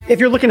If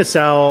you're looking to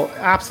sell,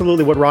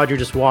 absolutely what Roger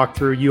just walked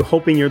through, you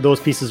hoping those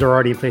pieces are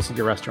already in place at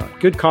your restaurant.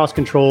 Good cost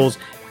controls,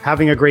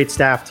 having a great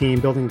staff team,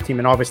 building a team,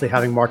 and obviously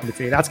having market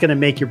fit. That's going to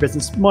make your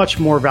business much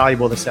more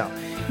valuable to sell.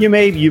 You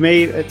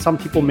may, some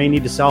people may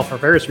need to sell for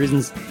various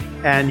reasons,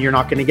 and you're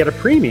not going to get a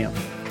premium.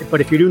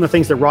 But if you're doing the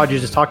things that Roger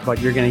just talked about,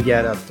 you're going to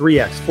get a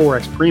 3x,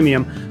 4x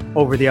premium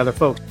over the other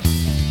folks.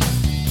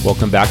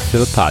 Welcome back to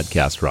the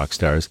podcast,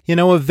 Rockstars.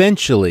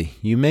 Eventually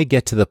you may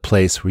get to the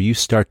place where you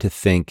start to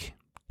think,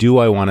 do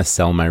I want to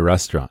sell my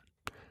restaurant?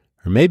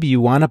 Or maybe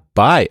you want to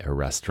buy a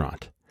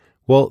restaurant.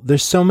 Well,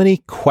 there's so many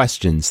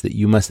questions that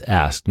you must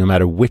ask no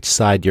matter which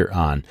side you're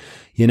on.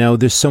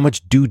 There's so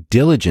much due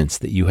diligence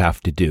that you have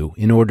to do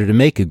in order to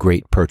make a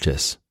great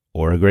purchase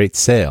or a great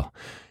sale.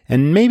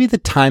 And maybe the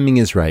timing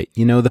is right.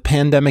 The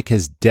pandemic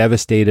has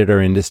devastated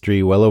our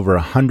industry. Well over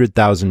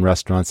 100,000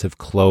 restaurants have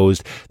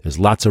closed. There's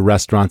lots of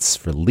restaurants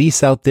for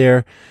lease out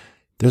there.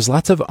 There's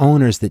lots of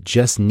owners that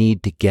just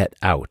need to get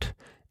out.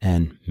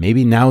 And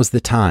maybe now's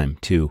the time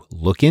to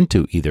look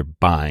into either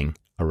buying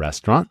a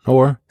restaurant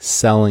or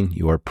selling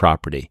your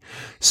property.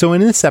 So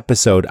in this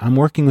episode, I'm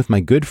working with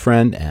my good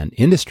friend and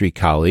industry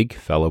colleague,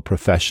 fellow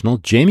professional,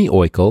 Jamie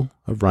Oikel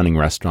of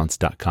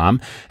runningrestaurants.com.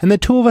 And the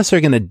two of us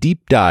are going to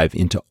deep dive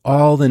into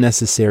all the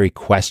necessary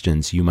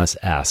questions you must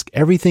ask,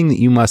 everything that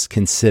you must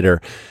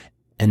consider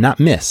and not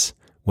miss,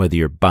 whether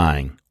you're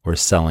buying or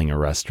selling a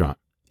restaurant.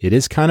 It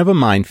is kind of a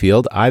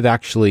minefield. I've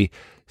actually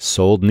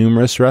sold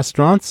numerous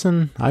restaurants,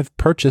 and I've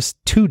purchased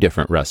 2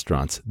 different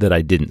restaurants that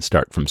I didn't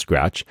start from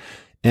scratch.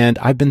 And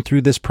I've been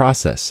through this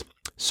process.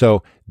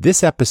 So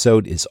this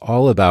episode is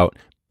all about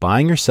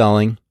buying or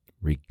selling,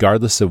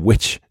 regardless of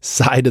which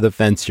side of the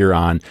fence you're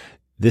on.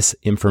 This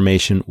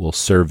information will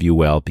serve you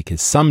well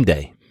because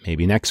someday,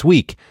 maybe next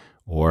week,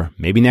 or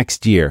maybe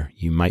next year,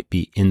 you might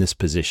be in this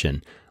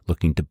position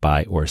looking to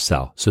buy or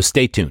sell. So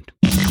stay tuned.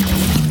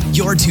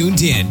 You're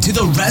tuned in to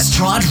the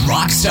Restaurant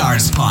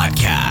Rockstars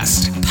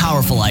podcast.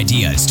 Powerful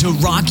ideas to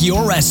rock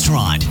your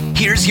restaurant.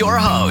 Here's your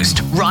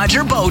host,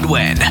 Roger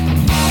Beaudoin.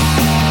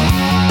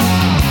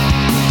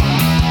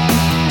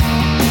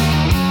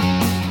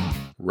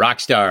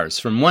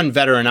 Rockstars, from one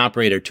veteran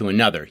operator to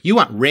another, you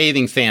want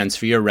raving fans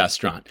for your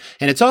restaurant.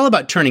 And it's all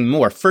about turning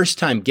more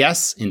first-time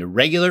guests into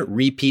regular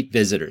repeat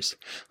visitors.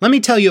 Let me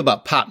tell you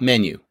about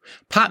Popmenu.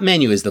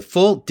 Popmenu is the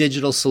full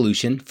digital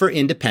solution for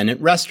independent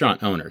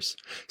restaurant owners.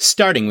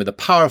 Starting with a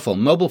powerful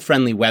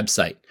mobile-friendly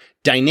website,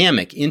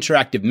 dynamic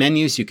interactive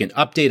menus you can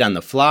update on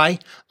the fly,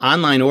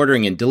 online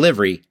ordering and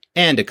delivery,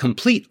 and a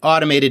complete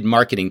automated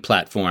marketing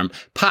platform,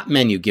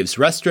 Popmenu gives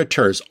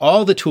restaurateurs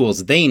all the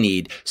tools they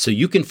need so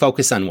you can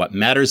focus on what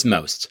matters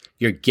most,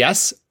 your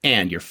guests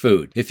and your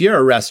food. If you're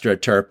a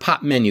restaurateur,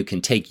 Popmenu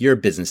can take your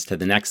business to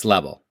the next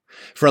level.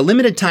 For a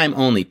limited time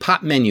only,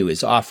 Popmenu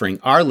is offering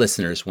our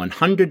listeners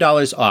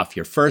 $100 off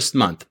your first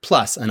month,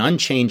 plus an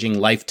unchanging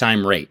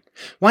lifetime rate.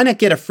 Why not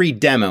get a free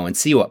demo and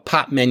see what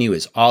Popmenu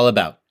is all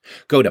about?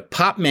 Go to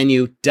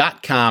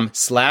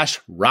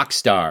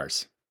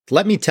popmenu.com/rockstars.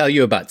 Let me tell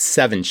you about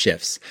 7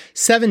 Shifts.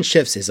 7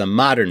 Shifts is a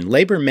modern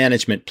labor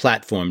management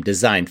platform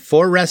designed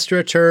for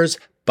restaurateurs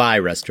by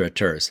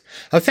restaurateurs.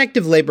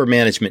 Effective labor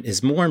management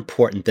is more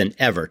important than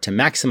ever to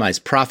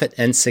maximize profit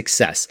and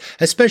success,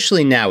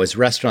 especially now as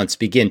restaurants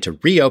begin to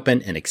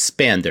reopen and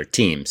expand their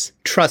teams.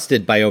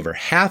 Trusted by over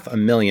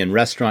 500,000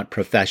 restaurant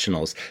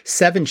professionals,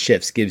 7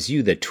 Shifts gives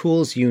you the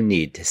tools you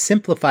need to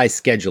simplify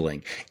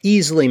scheduling,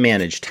 easily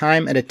manage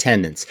time and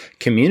attendance,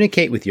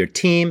 communicate with your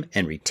team,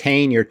 and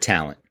retain your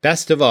talent.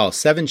 Best of all,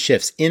 7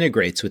 Shifts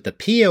integrates with the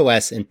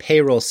POS and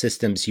payroll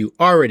systems you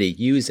already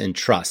use and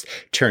trust,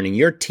 turning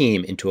your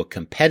team into a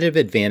competitive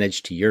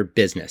advantage to your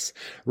business.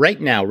 Right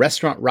now,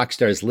 Restaurant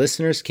Rockstars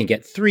listeners can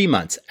get 3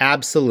 months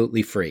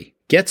absolutely free.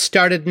 Get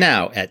started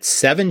now at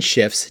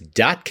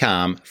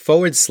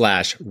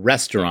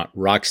 7shifts.com/restaurant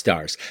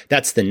rockstars.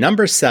 That's the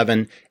number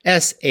 7,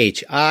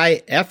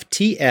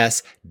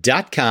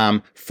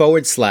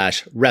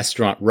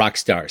 SHIFTS.com/restaurant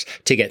rockstars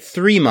to get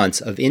 3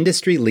 months of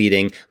industry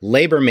leading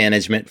labor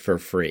management for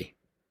free.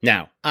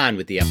 Now, on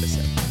with the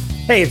episode.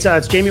 Hey,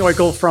 it's Jamie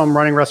Oikel from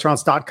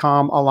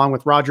runningrestaurants.com along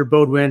with Roger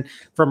Beaudoin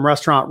from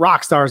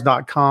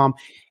restaurantrockstars.com.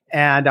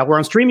 And we're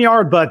on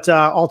StreamYard, but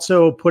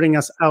also putting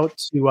us out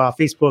to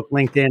Facebook,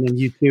 LinkedIn, and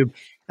YouTube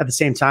at the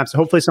same time. So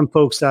hopefully some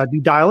folks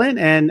do dial in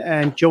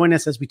and join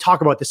us as we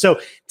talk about this. So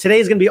today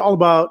is going to be all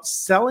about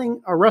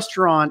selling a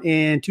restaurant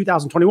in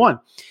 2021.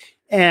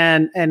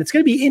 And it's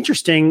going to be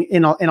interesting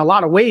in a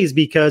lot of ways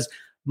because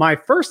my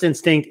first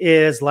instinct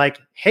is like,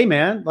 hey,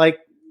 man, like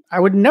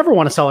I would never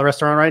want to sell a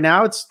restaurant right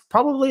now. It's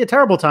probably a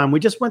terrible time. We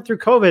just went through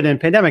COVID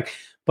and pandemic.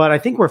 But I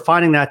think we're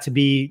finding that to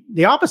be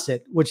the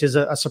opposite, which is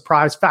a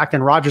surprise fact.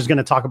 And Roger's going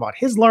to talk about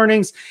his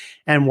learnings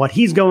and what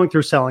he's going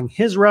through selling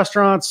his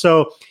restaurant.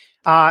 So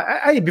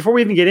before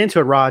we even get into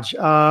it, Raj,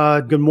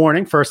 good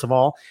morning, first of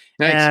all.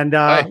 Thanks. And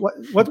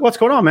what's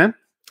going on, man?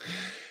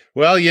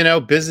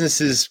 Well,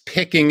 business is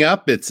picking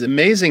up. It's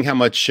amazing how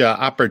much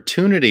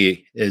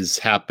opportunity is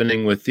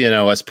happening with,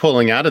 us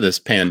pulling out of this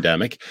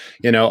pandemic.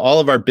 All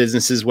of our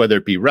businesses, whether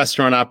it be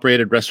restaurant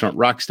operated, restaurant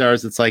rock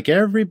stars, it's like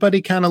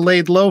everybody kind of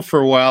laid low for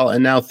a while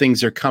and now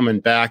things are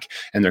coming back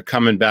and they're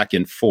coming back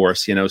in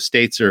force.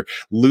 States are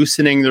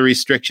loosening the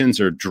restrictions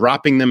or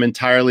dropping them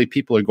entirely.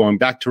 People are going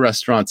back to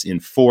restaurants in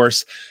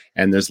force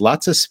and there's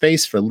lots of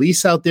space for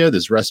lease out there.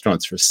 There's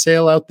restaurants for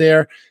sale out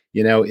there.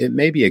 It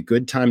may be a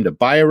good time to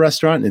buy a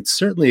restaurant, and it's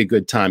certainly a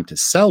good time to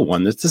sell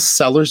one. It's a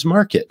seller's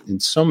market in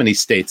so many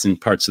states and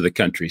parts of the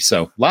country.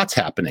 So lots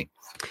happening.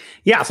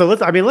 Yeah. So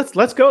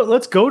let's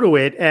go to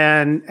it.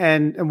 And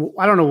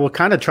I don't know, we'll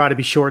kind of try to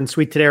be short and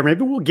sweet today, or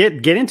maybe we'll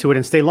get into it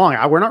and stay long.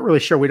 We're not really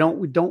sure. We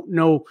don't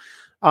know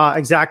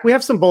exactly. We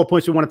have some bullet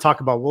points we want to talk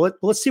about. Well,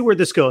 let's see where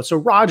this goes. So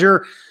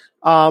Roger,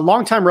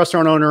 longtime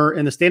restaurant owner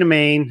in the state of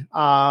Maine,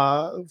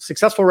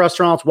 successful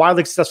restaurants,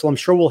 wildly successful. I'm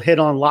sure we'll hit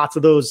on lots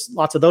of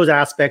those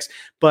aspects,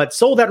 but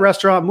sold that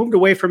restaurant, moved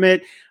away from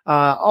it,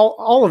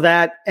 all of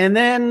that. And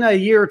then a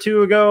year or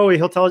two ago,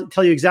 he'll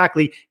tell you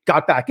exactly,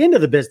 got back into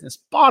the business,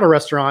 bought a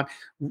restaurant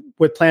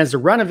with plans to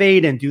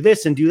renovate and do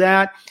this and do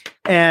that.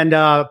 And,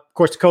 of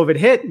course, COVID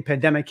hit and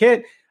pandemic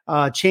hit.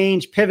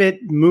 Change,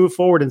 pivot, move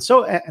forward, and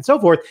so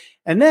forth.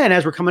 And then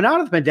as we're coming out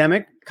of the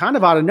pandemic, kind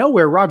of out of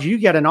nowhere, Roger, you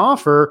get an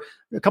offer,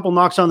 a couple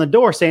knocks on the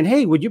door saying,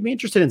 "Hey, would you be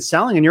interested in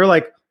selling?" And you're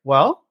like,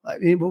 "Well,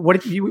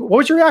 what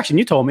was your reaction?"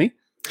 You told me.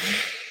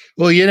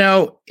 Well,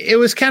 it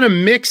was kind of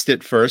mixed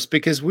at first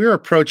because we were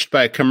approached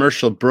by a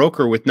commercial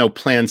broker with no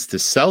plans to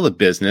sell the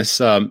business.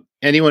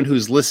 Anyone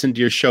who's listened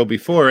to your show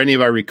before, any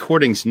of our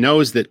recordings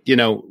knows that,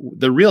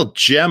 the real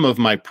gem of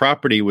my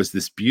property was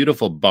this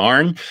beautiful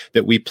barn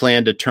that we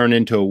planned to turn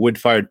into a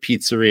wood-fired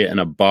pizzeria and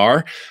a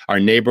bar. Our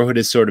neighborhood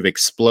is sort of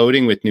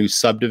exploding with new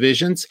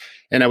subdivisions.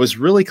 And I was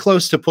really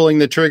close to pulling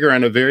the trigger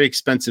on a very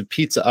expensive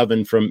pizza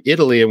oven from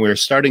Italy. And we were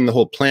starting the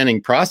whole planning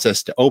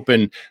process to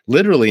open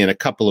literally in a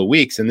couple of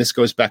weeks. And this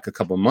goes back a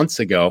couple of months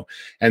ago.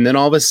 And then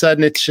all of a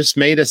sudden, it's just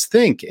made us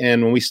think.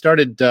 And when we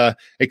started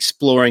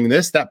exploring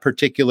this, that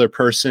particular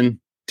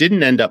person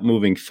didn't end up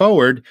moving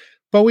forward.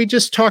 But we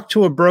just talked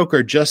to a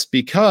broker just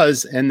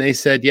because. And they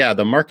said, yeah,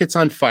 the market's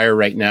on fire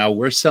right now.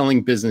 We're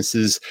selling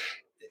businesses.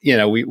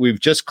 We've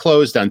just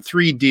closed on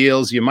 3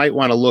 deals. You might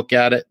want to look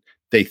at it.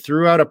 They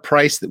threw out a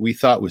price that we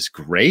thought was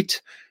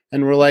great.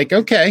 And we're like,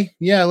 okay,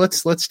 yeah,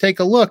 let's take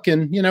a look.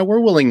 And,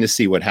 we're willing to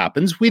see what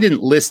happens. We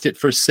didn't list it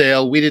for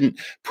sale. We didn't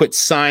put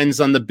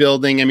signs on the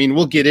building. I mean,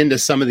 we'll get into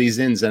some of these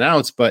ins and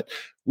outs, but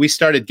we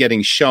started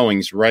getting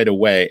showings right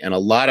away. And a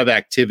lot of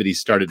activity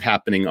started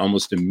happening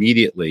almost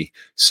immediately.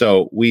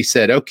 So we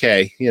said,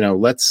 okay,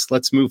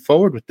 let's move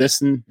forward with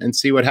this and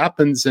see what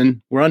happens.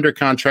 And we're under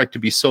contract to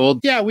be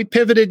sold. Yeah, we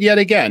pivoted yet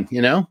again,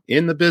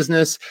 in the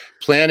business,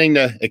 planning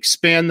to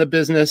expand the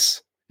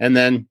business, and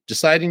then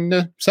deciding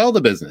to sell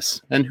the business.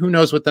 And who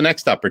knows what the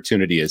next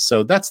opportunity is.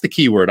 So that's the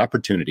key word,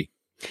 opportunity.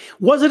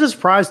 Was it a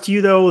surprise to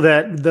you, though,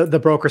 that the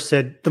broker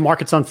said the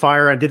market's on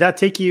fire? And did that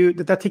take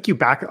you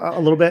back a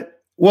little bit?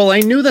 Well,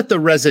 I knew that the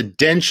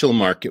residential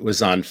market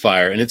was on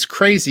fire, and it's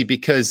crazy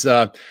because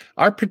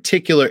our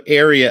particular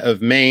area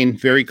of Maine,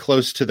 very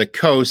close to the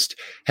coast,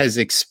 has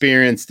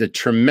experienced a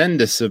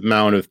tremendous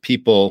amount of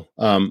people,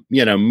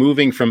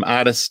 moving from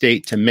out of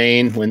state to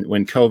Maine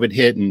when COVID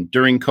hit and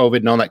during COVID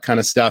and all that kind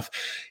of stuff.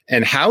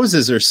 And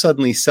houses are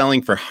suddenly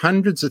selling for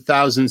hundreds of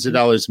thousands of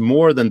dollars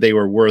more than they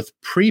were worth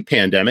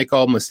pre-pandemic,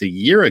 almost a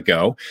year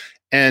ago.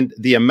 And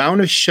the amount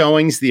of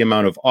showings, the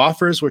amount of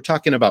offers, we're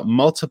talking about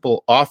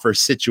multiple offer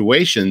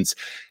situations.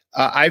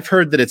 I've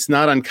heard that it's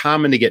not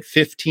uncommon to get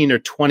 15 or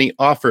 20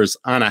 offers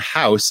on a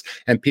house.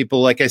 And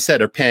people, like I said,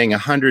 are paying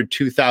 $100,000,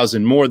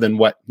 $2,000 more than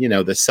what,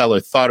 the seller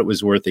thought it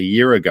was worth a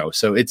year ago.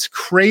 So it's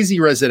crazy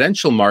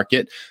residential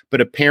market,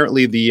 but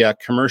apparently the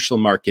commercial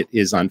market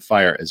is on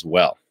fire as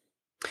well.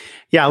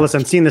 Yeah, listen,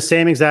 I'm seeing the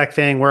same exact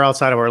thing. We're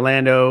outside of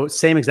Orlando,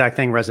 same exact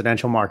thing,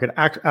 residential market,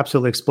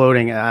 absolutely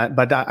exploding.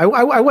 But I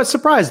was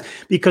surprised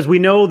because we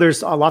know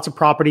there's lots of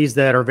properties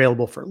that are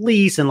available for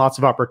lease and lots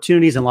of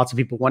opportunities and lots of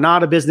people went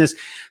out of business.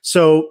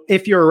 So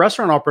if you're a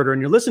restaurant operator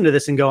and you're listening to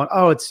this and going,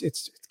 oh,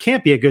 it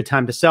can't be a good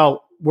time to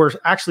sell, we're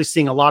actually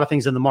seeing a lot of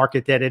things in the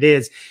market that it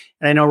is.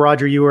 And I know,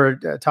 Roger, you were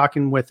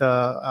talking with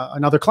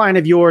another client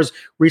of yours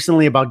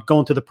recently about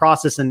going through the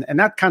process, and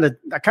that kind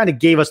of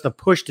gave us the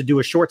push to do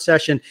a short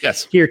session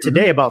here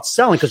today about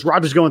selling, because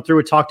Roger's going through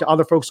it, talked to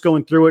other folks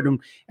going through it,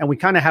 and we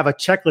kind of have a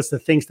checklist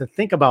of things to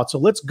think about. So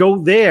let's go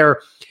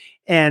there.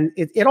 And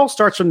it all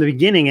starts from the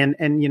beginning.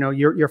 And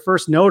your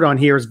first note on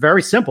here is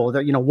very simple.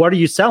 That, what are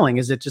you selling?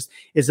 Is it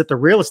the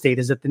real estate?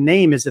 Is it the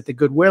name? Is it the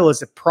goodwill?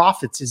 Is it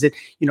profits? Is it,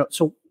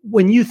 so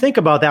when you think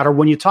about that, or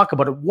when you talk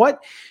about it,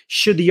 what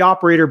should the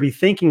operator be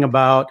thinking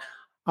about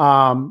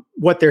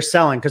what they're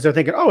selling? Because they're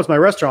thinking, oh, it's my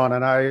restaurant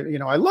and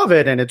I love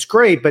it and it's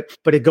great, but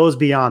it goes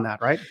beyond that,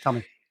 right? Tell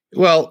me.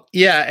 Well,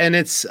 yeah. And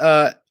it's,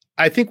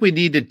 I think we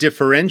need to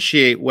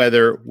differentiate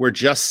whether we're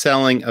just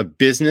selling a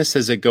business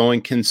as a going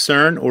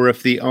concern or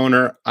if the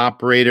owner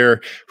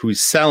operator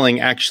who's selling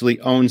actually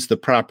owns the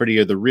property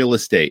or the real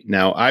estate.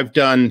 Now, I've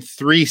done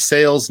 3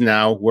 sales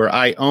now where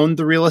I own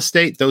the real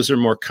estate. Those are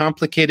more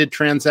complicated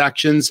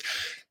transactions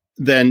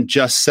than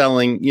just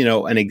selling,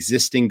 an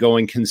existing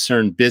going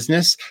concern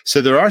business.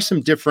 So there are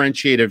some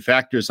differentiated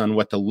factors on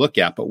what to look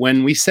at. But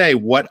when we say,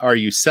 what are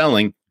you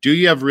selling? Do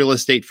you have real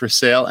estate for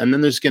sale? And then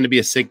there's going to be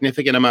a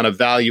significant amount of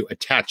value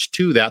attached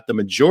to that. The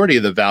majority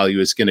of the value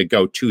is going to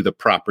go to the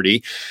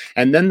property.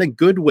 And then the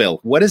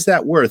goodwill. What is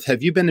that worth?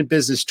 Have you been in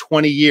business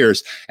 20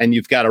 years and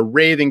you've got a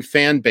raving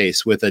fan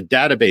base with a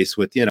database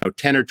with,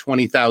 10 or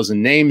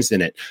 20,000 names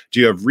in it?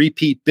 Do you have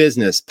repeat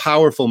business,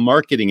 powerful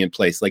marketing in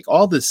place? Like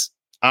all this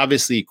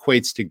obviously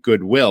equates to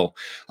goodwill.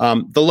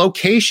 The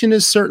location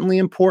is certainly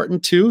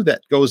important too.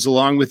 That goes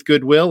along with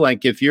goodwill.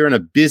 Like if you're in a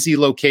busy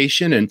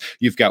location and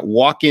you've got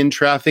walk-in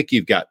traffic,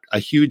 you've got a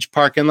huge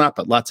parking lot,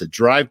 but lots of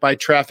drive-by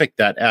traffic,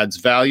 that adds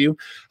value.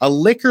 A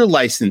liquor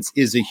license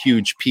is a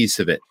huge piece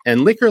of it.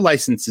 And liquor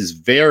licenses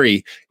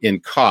vary in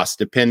cost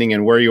depending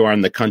on where you are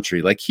in the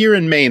country. Like here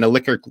in Maine, a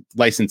liquor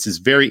license is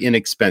very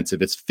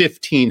inexpensive. It's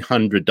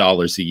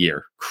 $1,500 a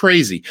year.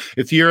 Crazy.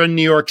 If you're in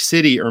New York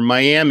City or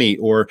Miami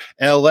or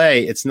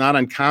LA, it's not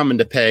uncommon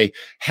to pay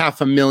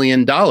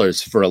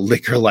 $500,000 for a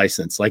liquor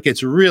license. Like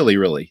it's really,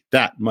 really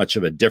that much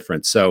of a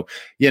difference. So,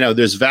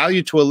 there's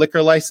value to a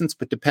liquor license,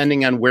 but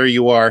depending on where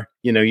you are,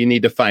 you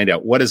need to find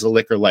out what does a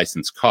liquor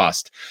license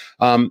cost.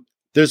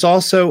 There's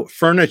also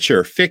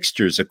furniture,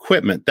 fixtures,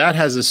 equipment. That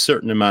has a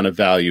certain amount of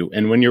value.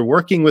 And when you're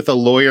working with a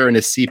lawyer and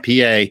a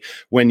CPA,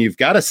 when you've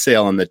got a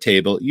sale on the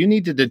table, you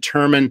need to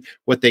determine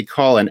what they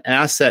call an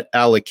asset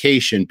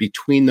allocation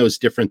between those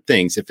different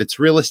things. If it's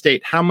real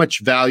estate, how much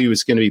value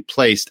is going to be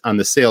placed on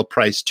the sale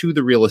price to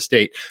the real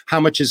estate? How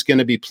much is going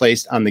to be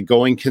placed on the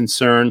going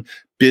concern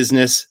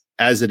business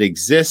as it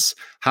exists?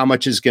 How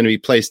much is going to be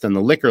placed on the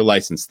liquor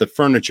license, the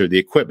furniture, the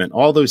equipment?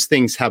 All those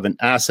things have an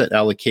asset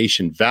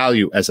allocation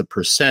value as a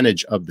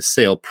percentage of the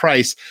sale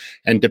price.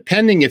 And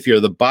depending if you're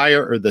the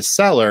buyer or the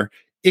seller,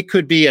 it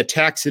could be a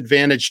tax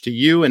advantage to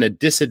you and a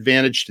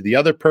disadvantage to the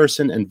other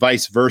person and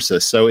vice versa.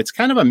 So it's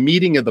kind of a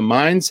meeting of the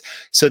minds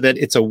so that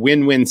it's a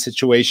win-win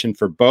situation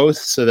for both,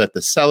 so that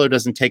the seller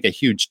doesn't take a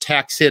huge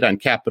tax hit on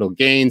capital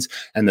gains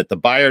and that the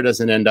buyer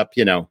doesn't end up,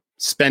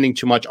 spending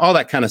too much. All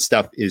that kind of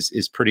stuff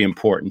is pretty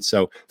important.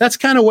 So that's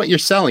kind of what you're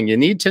selling. You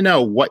need to know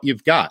what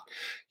you've got.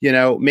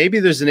 Maybe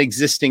there's an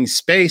existing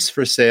space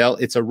for sale.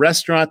 It's a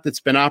restaurant that's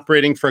been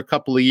operating for a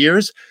couple of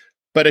years,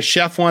 but a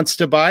chef wants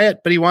to buy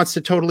it, but he wants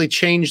to totally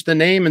change the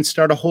name and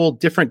start a whole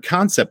different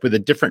concept with a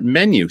different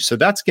menu. So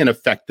that's going to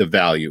affect the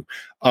value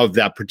of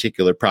that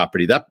particular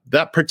property.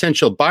 That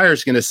potential buyer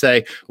is going to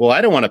say, well, I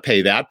don't want to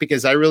pay that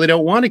because I really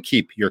don't want to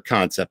keep your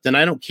concept and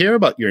I don't care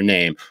about your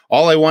name.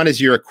 All I want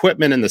is your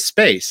equipment and the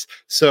space.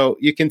 So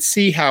you can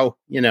see how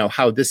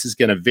this is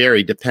going to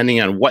vary depending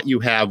on what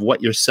you have,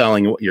 what you're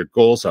selling, and what your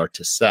goals are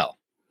to sell.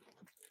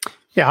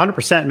 Yeah,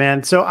 100%,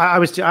 man. So I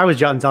was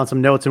jotting down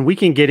some notes, and we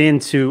can get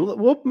into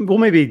we'll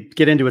maybe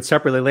get into it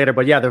separately later.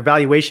 But yeah, the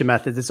valuation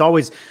methods. It's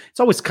always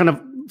kind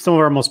of some of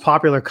our most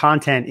popular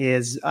content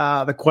is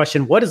the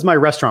question: what is my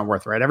restaurant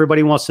worth? Right?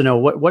 Everybody wants to know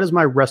what is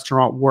my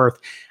restaurant worth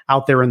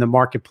out there in the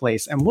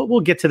marketplace, and we'll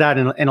get to that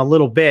in a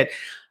little bit.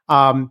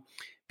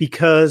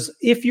 Because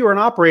if you're an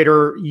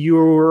operator,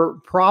 you're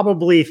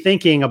probably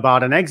thinking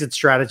about an exit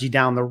strategy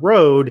down the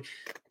road.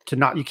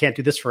 You can't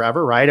do this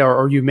forever, right?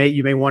 Or you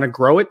may want to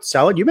grow it,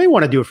 sell it. You may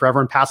want to do it forever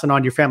and pass it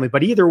on to your family.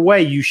 But either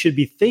way, you should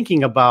be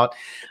thinking about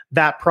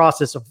that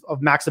process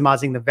of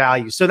maximizing the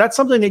value. So that's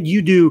something that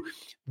you do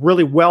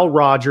really well,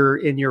 Roger,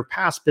 in your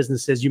past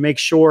businesses. You make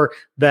sure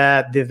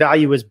that the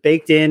value is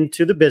baked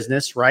into the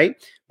business, right?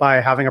 By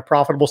having a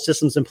profitable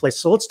systems in place.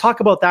 So let's talk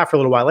about that for a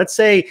little while. Let's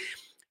say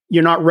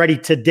you're not ready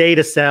today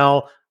to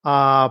sell,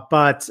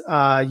 but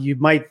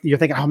you're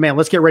thinking, oh man,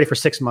 let's get ready for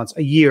 6 months,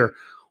 a year.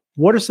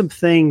 What are some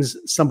things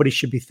somebody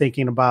should be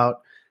thinking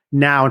about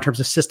now in terms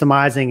of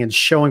systemizing and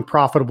showing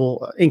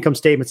profitable income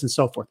statements and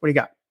so forth? What do you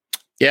got?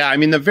 Yeah, I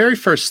mean, the very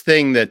first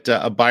thing that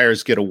a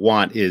buyer's going to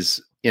want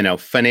is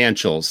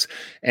financials.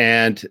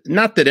 And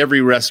not that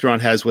every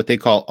restaurant has what they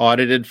call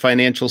audited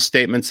financial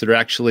statements that are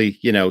actually,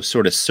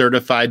 sort of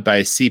certified by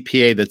a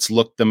CPA that's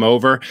looked them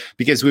over,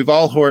 because we've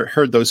all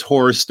heard those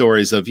horror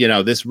stories of,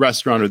 this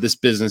restaurant or this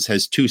business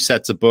has 2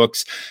 sets of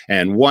books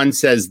and one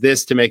says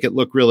this to make it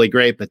look really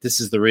great, but this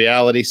is the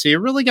reality. So you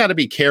really got to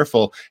be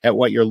careful at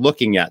what you're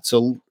looking at.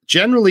 So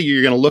generally,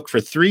 you're going to look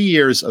for 3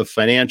 years of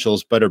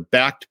financials, but are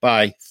backed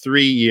by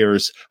 3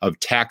 years of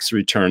tax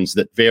returns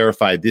that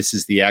verify this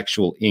is the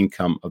actual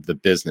income of the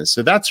business.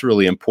 So that's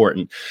really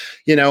important.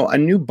 A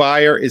new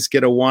buyer is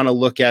going to want to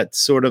look at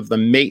sort of the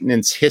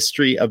maintenance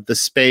history of the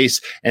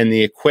space and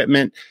the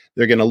equipment.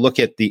 They're going to look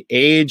at the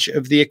age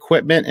of the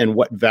equipment and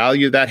what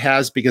value that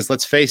has, because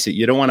let's face it,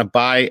 you don't want to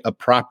buy a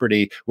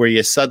property where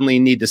you suddenly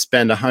need to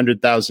spend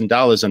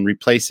 $100,000 on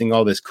replacing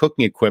all this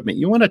cooking equipment.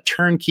 You want a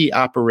turnkey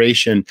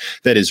operation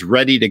that is is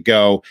ready to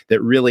go,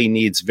 that really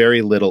needs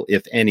very little,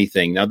 if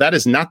anything. Now, that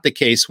is not the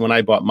case when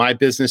I bought my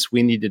business.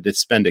 We needed to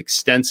spend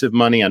extensive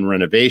money on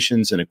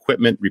renovations and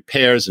equipment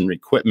repairs and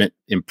equipment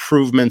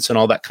improvements and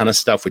all that kind of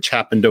stuff, which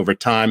happened over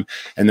time.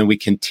 And then we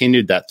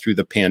continued that through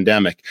the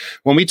pandemic.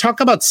 When we talk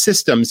about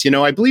systems,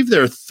 I believe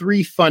there are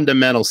three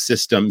fundamental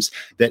systems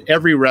that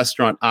every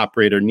restaurant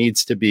operator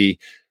needs to be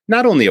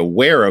not only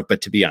aware of,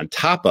 but to be on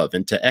top of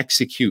and to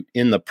execute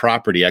in the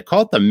property. I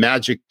call it the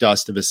magic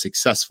dust of a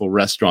successful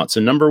restaurant. So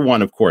number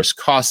one, of course,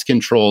 cost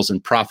controls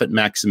and profit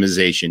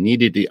maximization. You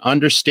need to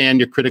understand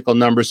your critical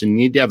numbers and you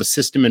need to have a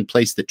system in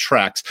place that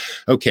tracks,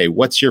 okay,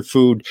 what's your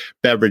food,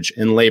 beverage,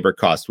 and labor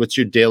cost? What's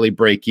your daily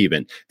break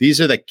even? These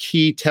are the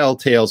key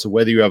telltales of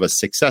whether you have a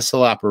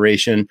successful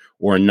operation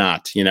or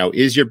not.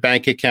 Is your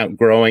bank account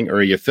growing, or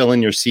are you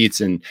filling your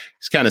seats and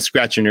kind of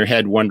scratching your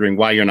head wondering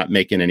why you're not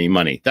making any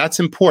money? That's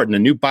important. A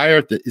new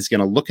buyer that is going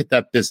to look at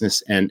that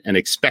business and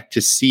expect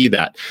to see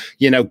that.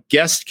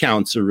 Guest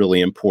counts are really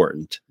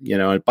important.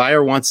 A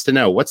buyer wants to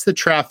know, what's the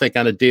traffic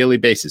on a daily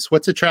basis?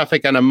 What's the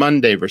traffic on a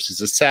Monday versus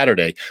a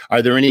Saturday?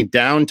 Are there any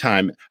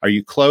downtime? Are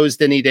you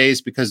closed any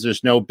days because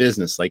there's no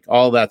business? Like,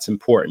 all that's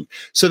important.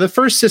 So the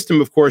first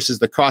system, of course, is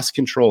the cost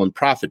control and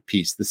profit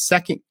piece. The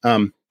second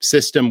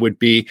system would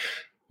be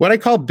what I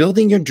call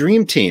building your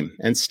dream team.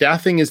 And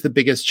staffing is the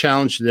biggest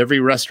challenge that every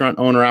restaurant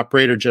owner,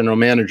 operator, general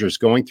manager is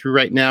going through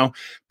right now.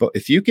 But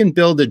if you can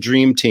build a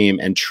dream team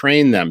and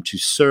train them to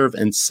serve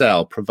and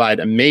sell, provide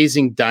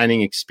amazing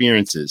dining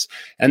experiences.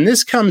 And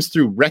this comes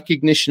through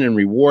recognition and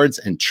rewards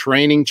and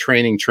training.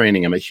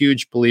 I'm a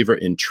huge believer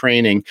in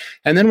training.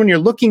 And then when you're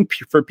looking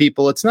for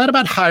people, it's not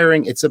about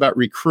hiring, it's about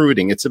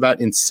recruiting. It's about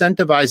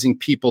incentivizing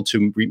people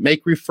to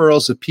make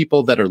referrals of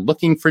people that are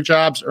looking for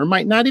jobs or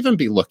might not even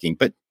be looking,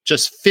 but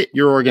just fit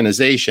your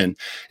organization.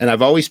 And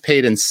I've always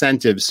paid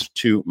incentives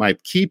to my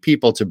key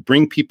people to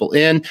bring people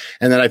in.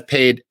 And then I've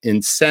paid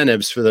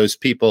incentives for those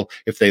people.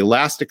 If they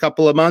last a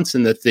couple of months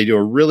and if they do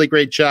a really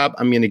great job,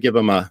 I'm going to give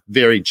them a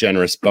very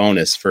generous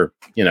bonus for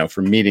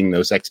meeting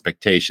those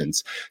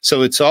expectations.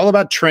 So it's all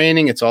about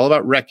training. It's all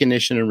about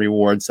recognition and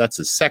rewards. That's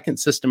the second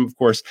system, of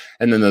course.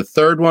 And then the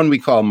third one we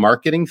call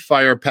marketing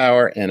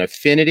firepower and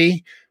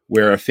affinity,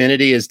 where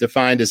affinity is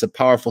defined as a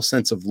powerful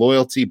sense of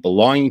loyalty,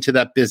 belonging to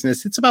that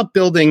business. It's about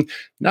building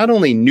not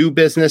only new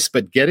business,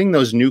 but getting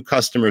those new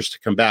customers to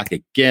come back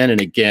again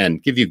and again,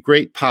 give you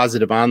great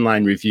positive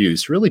online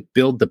reviews, really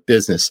build the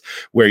business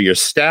where your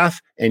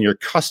staff and your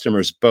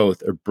customers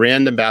both are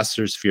brand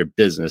ambassadors for your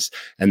business.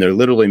 And they're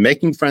literally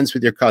making friends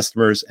with your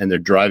customers and they're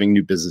driving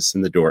new business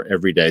in the door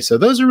every day. So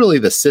those are really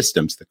the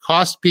systems, the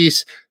cost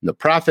piece, the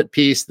profit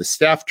piece, the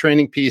staff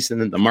training piece, and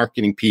then the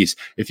marketing piece.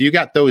 If you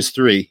got those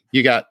three,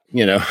 you got,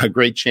 a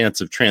great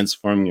chance of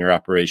transforming your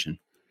operation.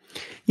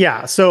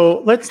 Yeah.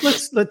 So let's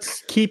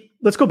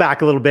go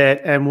back a little bit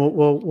and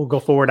we'll go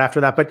forward after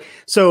that. But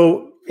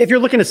so if you're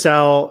looking to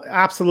sell,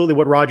 absolutely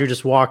what Roger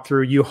just walked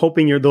through, you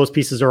hoping those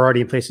pieces are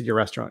already in place at your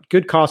restaurant.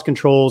 Good cost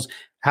controls,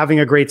 having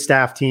a great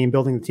staff team,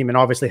 building the team, and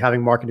obviously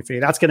having market affinity.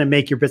 That's going to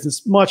make your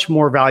business much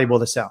more valuable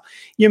to sell.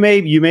 You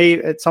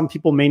may, some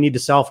people may need to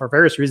sell for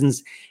various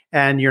reasons,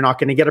 and you're not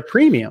going to get a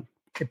premium.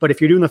 But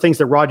if you're doing the things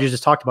that Roger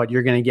just talked about,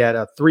 you're going to get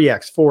a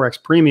 3x,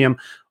 4x premium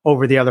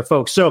over the other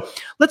folks. So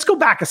let's go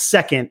back a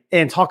second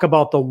and talk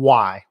about the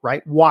why,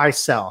 right? Why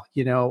sell?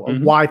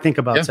 Why think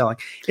about selling?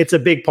 It's a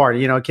big part.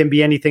 It can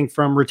be anything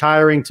from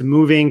retiring to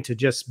moving to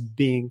just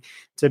being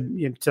to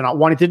not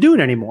wanting to do it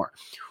anymore.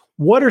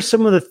 What are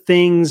some of the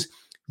things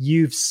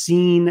you've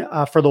seen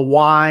for the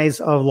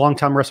whys of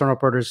longtime restaurant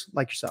operators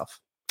like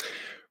yourself?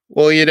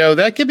 Well,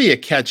 that could be a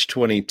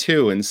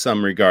catch-22 in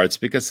some regards,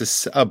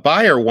 because a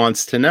buyer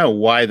wants to know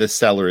why the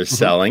seller is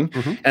selling,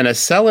 and a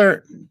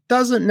seller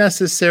doesn't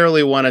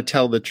necessarily want to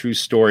tell the true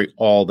story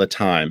all the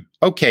time.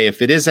 Okay,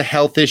 if it is a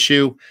health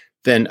issue,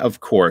 then of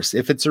course.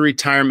 If it's a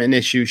retirement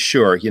issue,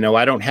 sure.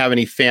 I don't have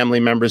any family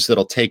members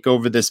that'll take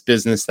over this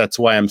business. That's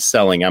why I'm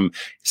selling. I'm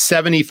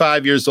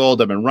 75 years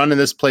old. I've been running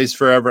this place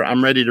forever.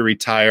 I'm ready to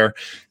retire.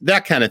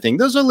 That kind of thing.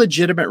 Those are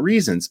legitimate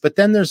reasons. But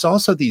then there's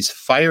also these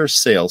fire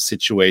sale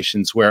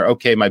situations where,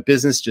 okay, my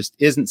business just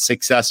isn't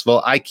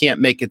successful. I can't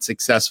make it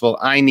successful.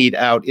 I need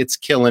out. It's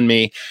killing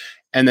me.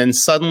 And then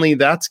suddenly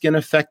that's going to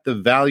affect the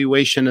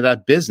valuation of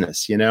that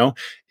business.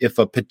 If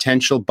a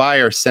potential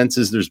buyer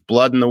senses there's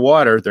blood in the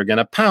water, they're going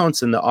to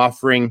pounce, and the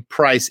offering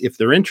price, if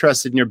they're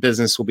interested in your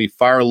business, will be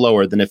far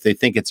lower than if they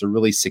think it's a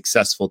really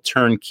successful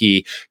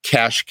turnkey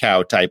cash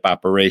cow type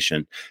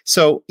operation.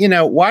 So,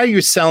 why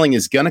you're selling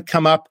is going to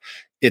come up.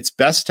 It's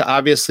best to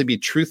obviously be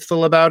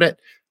truthful about it.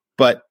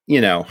 But,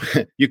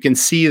 you can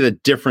see the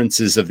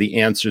differences of the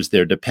answers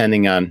there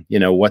depending on,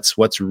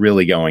 what's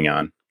really going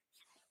on.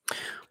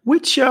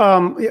 Which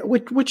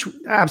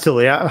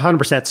absolutely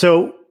 100%.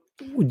 So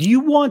do you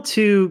want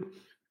to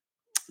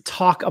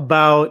talk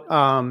about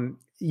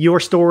your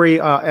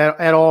story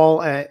at all?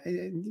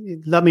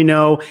 Let me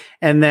know.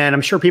 And then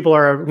I'm sure people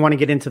want to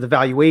get into the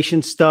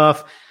valuation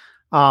stuff.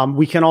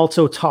 We can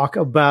also talk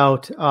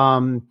about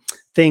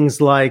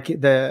things like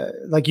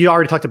you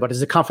already talked about.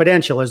 Is it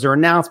confidential? Is there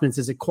announcements?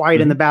 Is it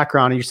quiet in the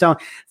background? And you're selling.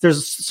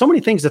 There's so many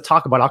things to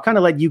talk about. I'll kind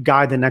of let you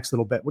guide the next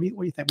little bit. What do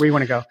you think? Where do you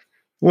want to go?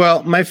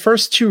 Well, my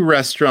first 2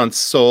 restaurants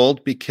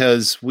sold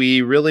because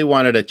we really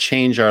wanted to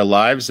change our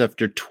lives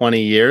after 20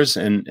 years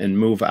and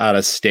move out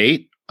of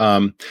state.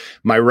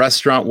 My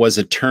restaurant was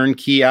a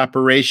turnkey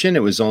operation.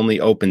 It was only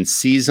open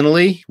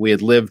seasonally. We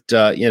had lived,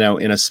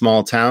 in a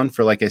small town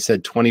for, like I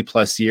said, 20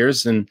 plus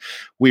years. And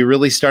we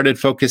really started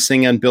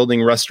focusing on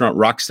building Restaurant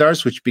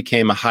Rockstars, which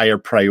became a higher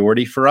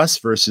priority for us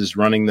versus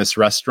running this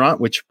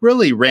restaurant, which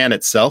really ran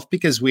itself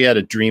because we had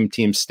a dream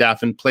team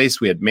staff in place.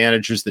 We had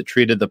managers that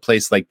treated the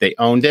place like they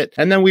owned it.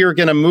 And then we were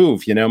going to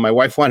move. My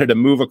wife wanted to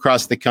move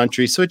across the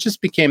country. So it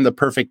just became the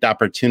perfect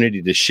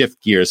opportunity to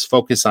shift gears,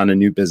 focus on a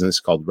new business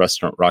called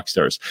Restaurant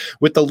Rockstars.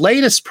 With the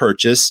latest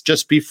purchase,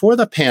 just before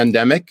the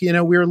pandemic, we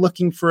were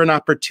looking for an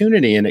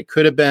opportunity, and it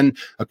could have been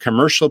a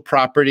commercial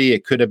property.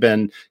 It could have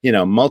been,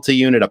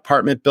 multi-unit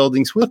apartment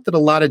buildings. We looked at a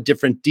lot of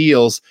different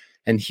deals,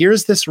 and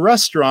here's this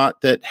restaurant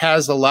that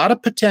has a lot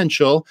of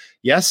potential.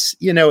 Yes,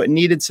 it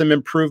needed some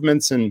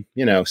improvements and,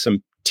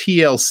 some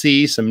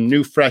TLC, some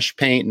new fresh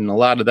paint and a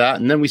lot of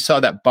that. And then we saw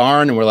that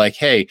barn and we're like,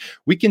 hey,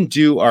 we can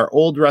do our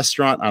old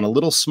restaurant on a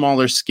little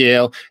smaller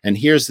scale. And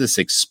here's this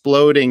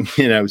exploding,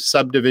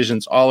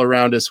 subdivisions all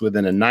around us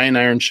within a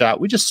 9-iron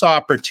shot. We just saw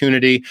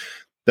opportunity.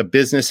 The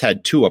business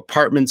had 2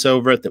 apartments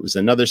over it. That was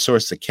another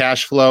source of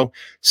cash flow.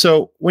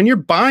 So when you're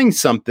buying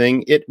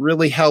something, it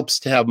really helps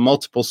to have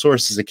multiple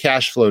sources of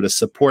cash flow to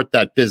support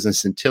that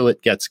business until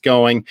it gets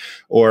going.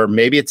 Or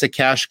maybe it's a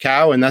cash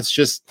cow, and that's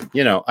just,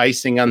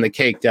 icing on the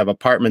cake to have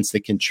apartments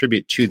that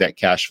contribute to that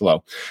cash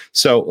flow.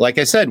 So like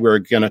I said, we're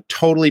going to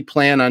totally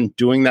plan on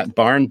doing that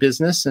barn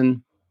business. And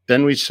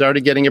then we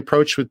started getting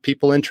approached with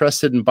people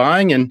interested in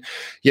buying. And,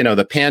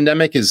 the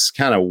pandemic is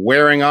kind of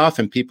wearing off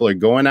and people are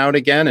going out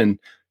again. And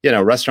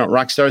Restaurant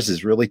Rockstars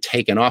has really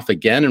taken off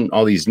again and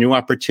all these new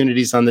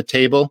opportunities on the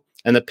table.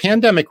 And the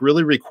pandemic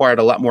really required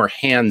a lot more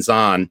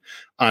hands-on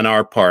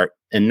our part.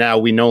 And now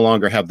we no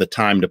longer have the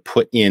time to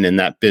put in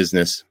that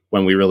business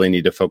when we really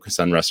need to focus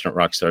on Restaurant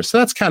Rockstars. So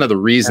that's kind of the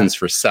reasons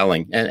for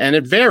selling. And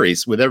it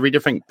varies with every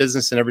different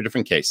business and every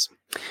different case.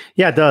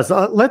 Yeah, it does.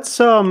 Let's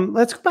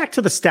go back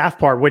to the staff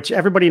part, which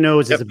everybody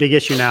knows is a big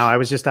issue now. I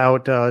was just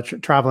out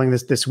traveling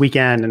this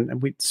weekend,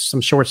 and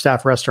some short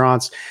staff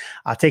restaurants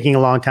taking a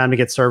long time to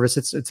get service.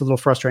 It's a little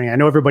frustrating. I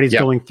know everybody's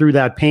going through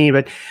that pain,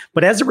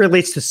 but as it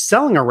relates to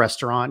selling a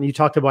restaurant, you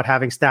talked about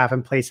having staff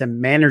in place and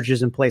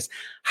managers in place.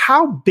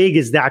 How big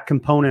is that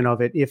component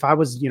of it? If I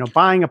was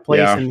buying a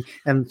place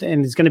and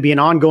it's going to be an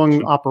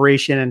ongoing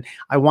operation, and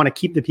I want to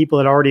keep the people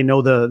that already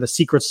know the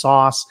secret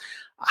sauce.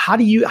 How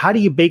do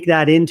you bake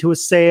that into a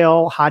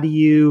sale?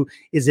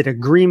 Is it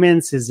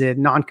agreements? Is it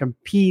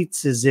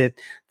non-competes? Is it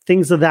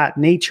things of that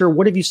nature?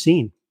 What have you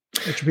seen?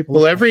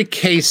 Well, every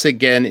case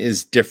again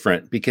is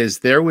different because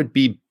there would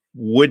be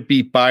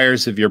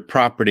buyers of your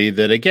property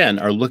that, again,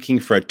 are looking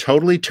for a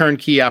totally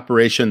turnkey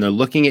operation. They're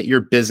looking at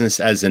your business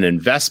as an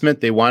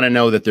investment. They want to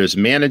know that there's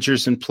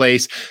managers in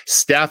place,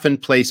 staff in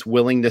place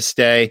willing to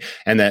stay,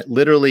 and that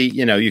literally,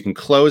 you can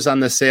close on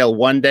the sale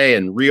one day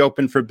and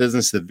reopen for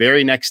business the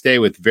very next day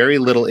with very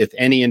little, if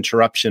any,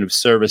 interruption of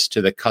service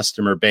to the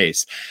customer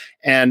base.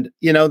 And,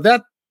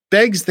 that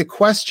begs the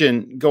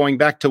question, going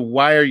back to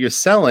why are you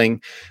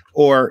selling?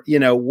 Or,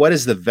 what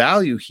is the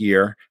value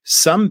here?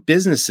 Some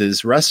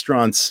businesses,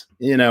 restaurants,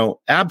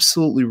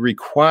 absolutely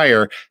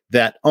require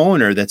that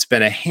owner that's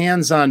been a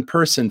hands-on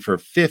person for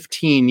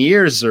 15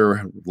 years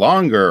or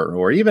longer,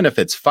 or even if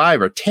it's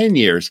 5 or 10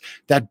 years,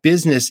 that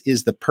business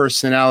is the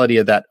personality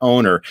of that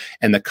owner.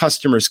 And the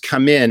customers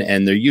come in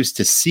and they're used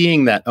to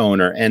seeing that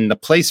owner. And the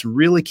place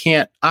really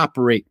can't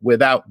operate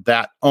without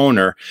that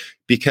owner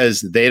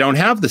because they don't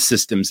have the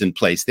systems in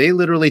place. They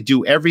literally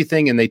do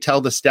everything and they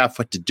tell the staff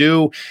what to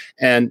do.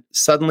 And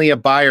suddenly a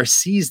buyer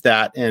sees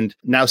that. And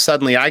now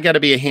suddenly I got to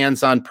be a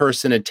hands-on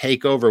person and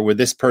take over where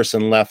this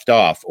person left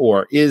off.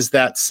 Or is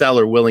that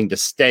seller willing to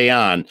stay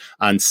on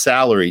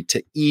salary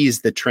to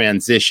ease the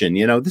transition?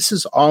 This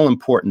is all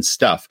important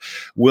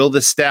stuff. Will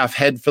the staff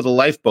head for the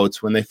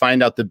lifeboats when they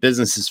find out the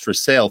business is for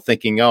sale,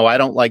 thinking, oh, I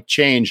don't like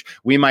change.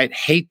 We might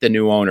hate the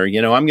new owner.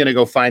 I'm going to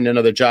go find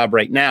another job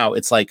right now.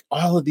 It's like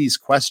all of these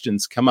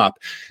questions come up.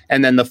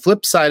 And then the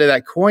flip side of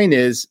that coin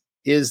is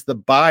the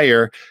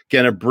buyer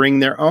going to bring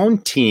their own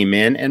team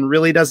in and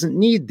really doesn't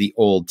need the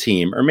old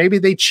team? Or maybe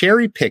they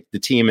cherry pick the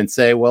team and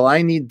say, well,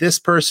 I need this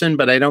person,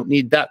 but I don't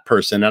need that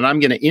person. And I'm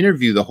going to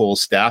interview the whole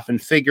staff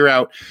and figure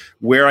out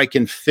where I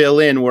can fill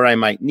in where I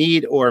might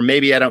need, or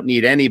maybe I don't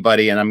need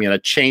anybody and I'm going to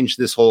change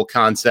this whole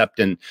concept.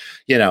 And,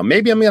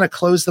 maybe I'm going to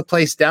close the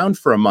place down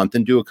for a month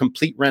and do a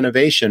complete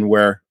renovation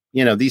where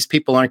these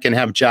people aren't going to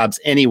have jobs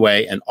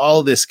anyway. And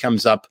all this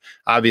comes up,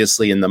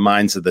 obviously, in the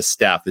minds of the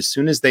staff as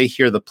soon as they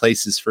hear the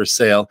place is for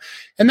sale.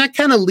 And that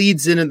kind of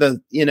leads into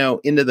the,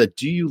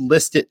 do you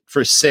list it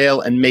for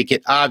sale and make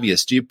it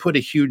obvious? Do you put a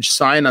huge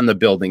sign on the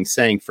building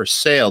saying for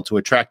sale to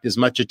attract as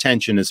much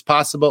attention as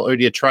possible? Or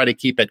do you try to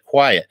keep it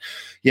quiet?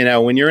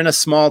 When you're in a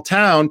small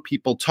town,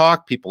 people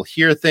talk, people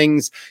hear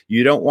things.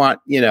 You don't want,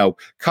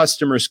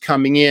 customers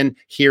coming in,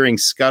 hearing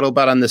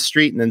scuttlebutt on the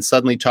street, and then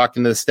suddenly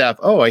talking to the staff.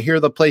 Oh, I hear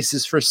the place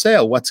is for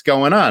sale. What's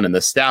going on? And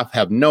the staff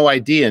have no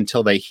idea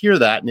until they hear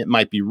that. And it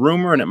might be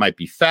rumor and it might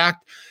be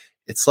fact.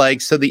 It's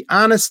like, so the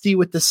honesty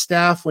with the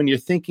staff when you're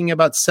thinking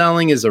about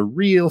selling is a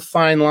real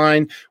fine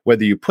line.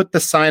 Whether you put the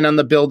sign on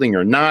the building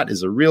or not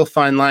is a real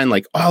fine line.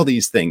 Like all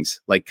these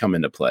things come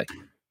into play.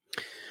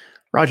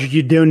 Roger,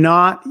 you do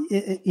not,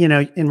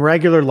 in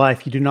regular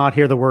life, you do not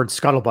hear the word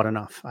scuttlebutt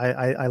enough.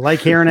 I like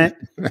hearing it.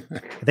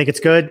 I think it's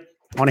good.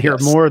 I want to hear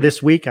it more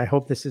this week. I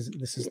hope this is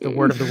the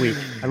word of the week.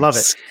 I love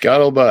it.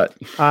 Scuttlebutt.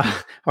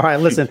 All right,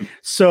 listen.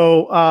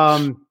 So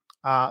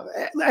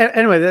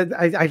anyway,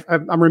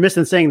 I'm remiss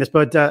in saying this,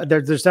 but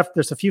there's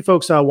a few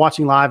folks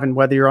watching live, and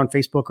whether you're on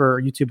Facebook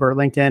or YouTube or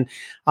LinkedIn,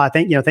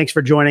 thanks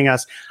for joining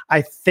us.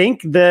 I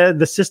think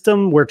the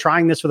system, we're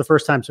trying this for the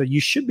first time, so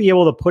you should be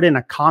able to put in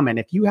a comment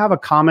if you have a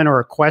comment or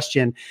a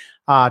question.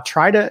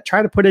 Try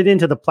to put it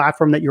into the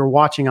platform that you're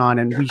watching on,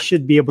 and we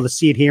should be able to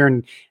see it here.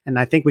 And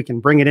I think we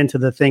can bring it into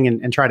the thing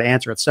and try to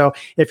answer it. So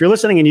if you're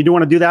listening and you do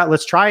want to do that,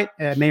 let's try it.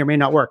 It may or may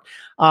not work.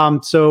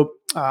 So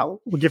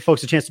we'll give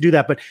folks a chance to do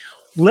that. But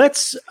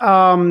let's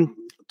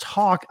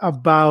talk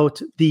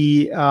about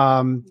the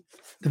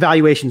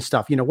valuation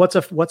stuff.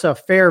 What's a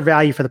fair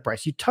value for the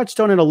price? You touched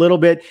on it a little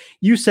bit.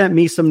 You sent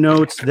me some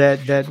notes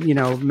that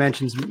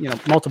mentions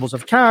multiples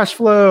of cash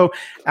flow,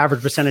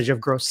 average percentage of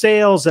gross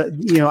sales.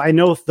 I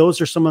know those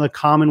are some of the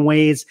common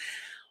ways.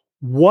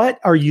 What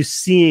are you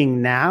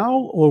seeing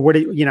now, or what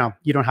you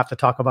don't have to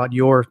talk about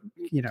your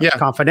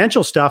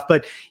confidential stuff,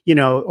 but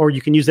or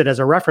you can use it as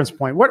a reference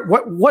point.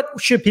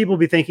 What should people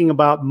be thinking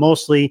about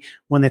mostly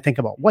when they think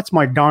about what's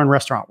my darn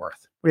restaurant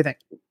worth? What do you think?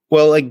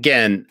 Well,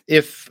 again,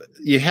 if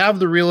you have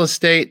the real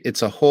estate,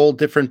 it's a whole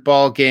different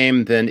ball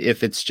game than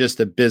if it's just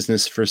a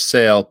business for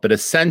sale. But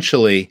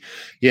essentially,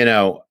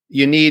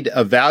 you need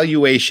a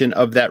valuation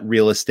of that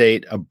real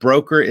estate. A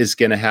broker is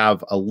going to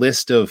have a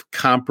list of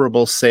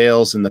comparable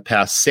sales in the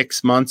past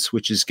 6 months,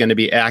 which is going to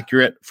be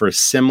accurate for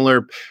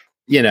similar,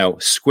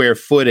 square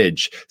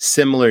footage,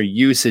 similar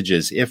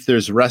usages. If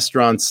there's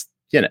restaurants,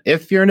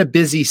 if you're in a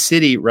busy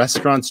city,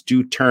 restaurants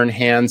do turn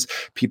hands.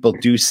 People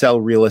do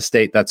sell real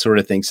estate, that sort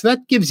of thing. So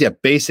that gives you a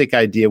basic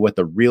idea what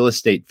the real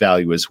estate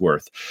value is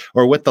worth,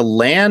 or what the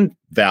land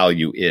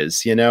value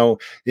is.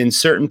 In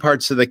certain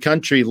parts of the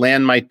country,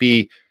 land might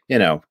be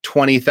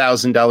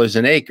 $20,000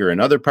 an acre. In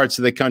other parts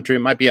of the country, it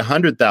might be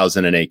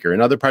 $100,000 an acre. In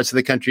other parts of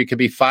the country, it could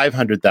be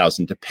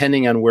 $500,000,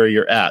 depending on where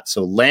you're at.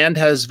 So land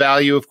has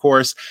value, of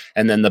course,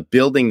 and then the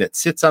building that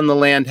sits on the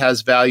land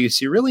has value.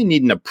 So you really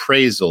need an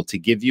appraisal to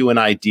give you an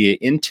idea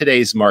in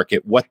today's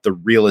market what the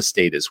real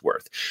estate is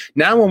worth.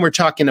 Now, when we're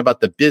talking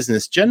about the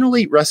business,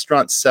 generally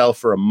restaurants sell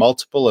for a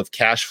multiple of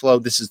cash flow.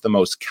 This is the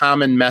most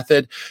common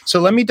method.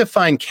 So let me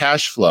define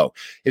cash flow.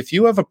 If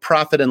you have a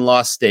profit and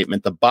loss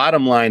statement, the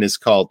bottom line is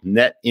called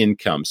net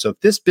income. So if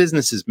this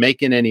business is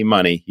making any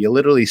money, you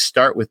literally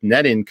start with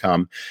net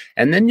income,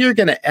 and then you're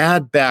going to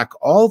add back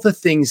all the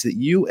things that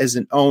you as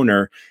an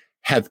owner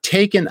have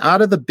taken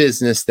out of the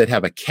business that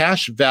have a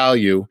cash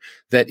value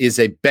that is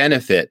a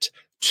benefit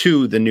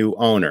to the new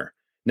owner.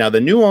 Now,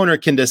 the new owner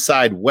can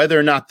decide whether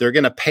or not they're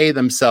going to pay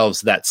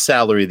themselves that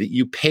salary that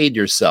you paid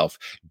yourself.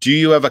 Do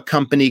you have a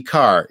company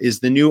car? Is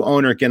the new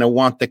owner going to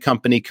want the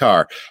company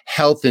car?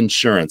 Health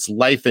insurance,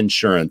 life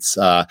insurance,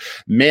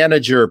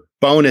 manager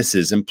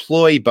bonuses,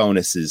 employee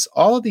bonuses.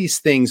 All of these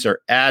things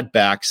are add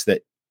backs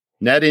that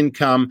net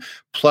income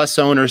plus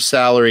owner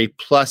salary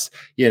plus,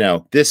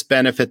 this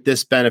benefit,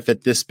 this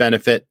benefit, this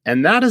benefit.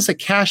 And that is a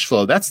cash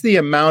flow. That's the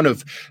amount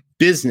of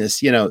business,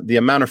 the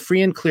amount of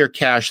free and clear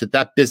cash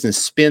that business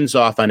spins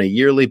off on a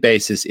yearly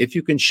basis, if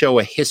you can show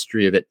a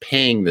history of it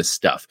paying this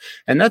stuff.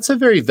 And that's a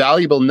very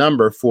valuable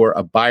number for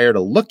a buyer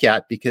to look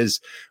at because,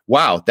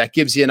 wow, that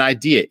gives you an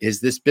idea.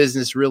 Is this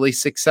business really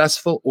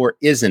successful or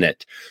isn't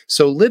it?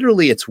 So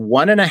literally it's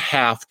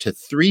 1.5 to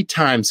 3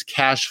 times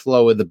cash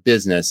flow of the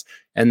business,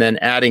 and then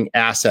adding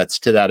assets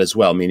to that as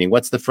well, meaning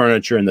what's the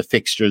furniture and the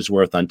fixtures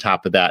worth on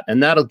top of that.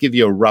 And that'll give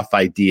you a rough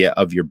idea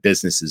of your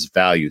business's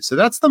value. So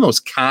that's the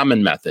most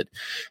common method.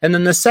 And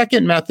then the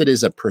second method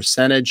is a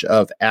percentage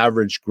of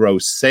average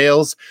gross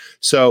sales.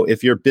 So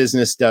if your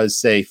business does,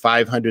 say,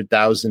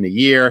 $500,000 a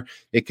year,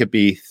 it could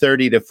be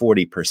 30 to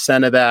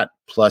 40% of that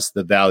plus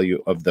the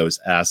value of those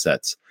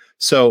assets.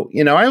 So,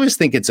 I always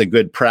think it's a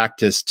good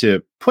practice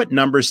to put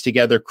numbers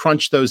together,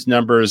 crunch those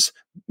numbers,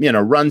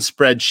 run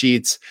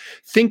spreadsheets,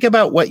 think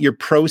about what your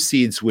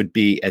proceeds would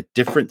be at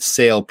different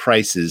sale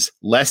prices,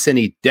 less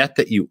any debt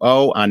that you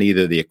owe on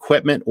either the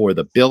equipment or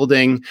the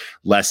building,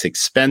 less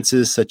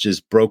expenses such as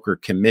broker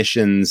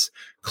commissions,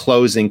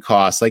 closing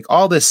costs, like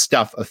all this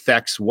stuff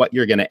affects what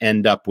you're going to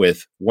end up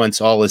with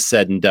once all is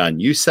said and done.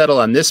 You settle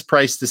on this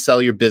price to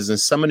sell your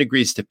business. Someone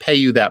agrees to pay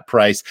you that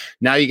price.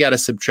 Now you got to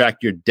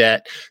subtract your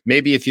debt.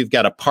 Maybe if you've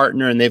got a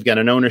partner and they've got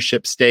an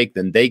ownership stake,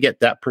 then they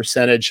get that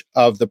percentage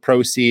of the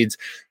proceeds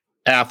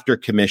after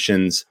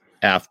commissions,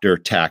 after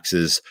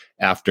taxes,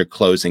 after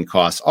closing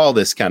costs, all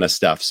this kind of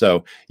stuff.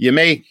 So you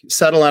may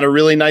settle on a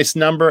really nice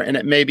number, and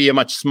it may be a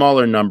much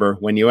smaller number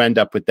when you end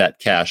up with that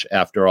cash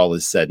after all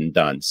is said and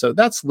done. So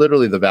that's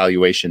literally the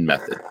valuation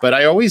method. But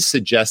I always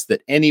suggest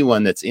that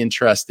anyone that's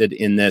interested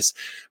in this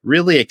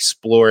really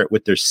explore it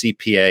with their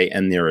CPA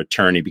and their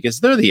attorney, because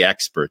they're the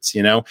experts,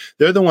 you know,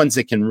 they're the ones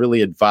that can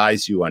really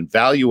advise you on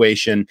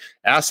valuation,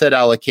 asset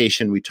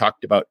allocation we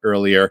talked about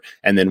earlier,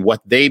 and then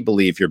what they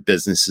believe your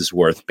business is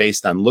worth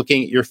based on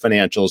looking at your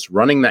financials,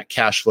 running that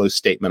cash flow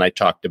statement I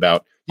talked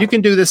about. You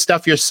can do this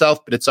stuff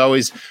yourself, but it's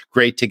always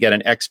great to get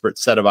an expert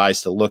set of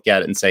eyes to look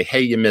at it and say, hey,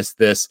 you missed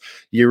this.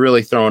 You're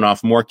really throwing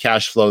off more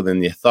cash flow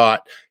than you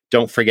thought.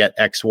 Don't forget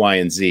X, Y,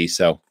 and Z.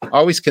 So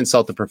always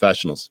consult the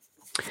professionals.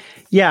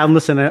 Yeah, and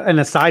listen, and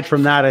aside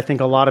from that, I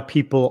think a lot of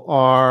people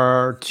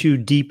are too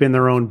deep in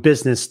their own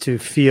business to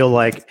feel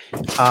like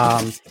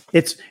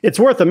it's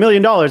worth $1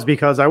 million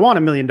because I want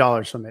 $1 million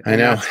from it. I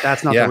know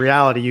that's not the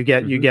reality. You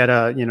get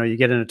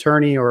an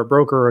attorney or a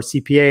broker or a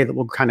CPA that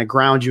will kind of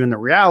ground you in the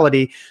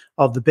reality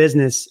of the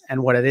business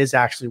and what it is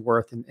actually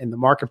worth in the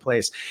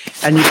marketplace.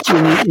 And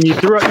you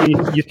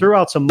threw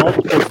out some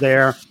multiples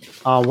there.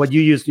 What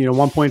you used,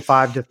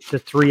 1.5 to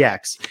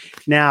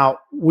 3x. Now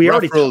we rough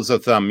already rules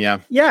of thumb, yeah,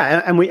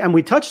 and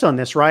we touched on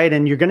this, right?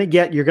 And you're gonna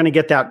get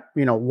that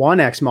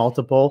 1x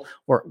multiple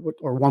or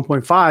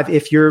 1.5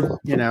 if you're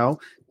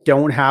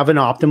don't have an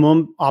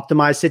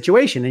optimized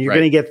situation, and you're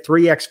going to get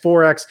 3x,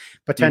 4x,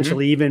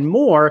 potentially even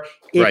more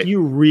if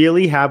you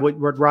really have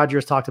what Roger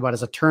has talked about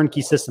as a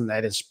turnkey system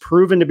that is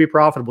proven to be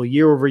profitable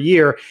year over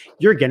year.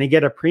 You're going to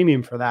get a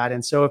premium for that.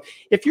 And so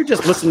if you're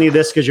just listening to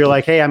this because you're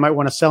like, hey, I might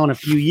want to sell in a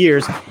few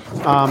years,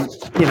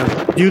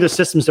 do the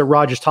systems that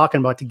Roger's talking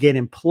about to get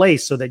in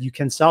place so that you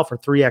can sell for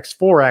 3x,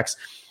 4x.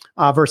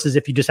 Versus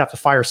if you just have to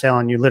fire sale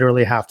and you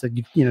literally have to,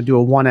 do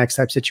a 1x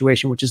type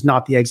situation, which is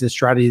not the exit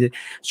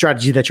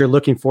strategy that you're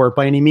looking for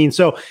by any means.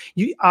 So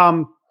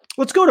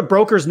let's go to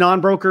brokers,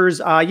 non-brokers.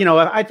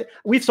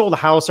 We've sold a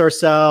house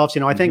ourselves.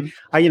 I think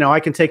I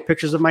can take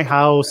pictures of my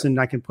house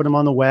and I can put them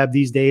on the web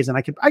these days, and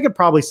I could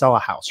probably sell a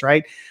house,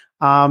 right?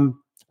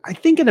 I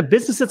think in a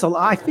business,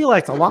 I feel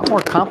like it's a lot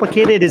more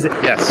complicated. Is it?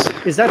 Yes.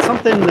 Is that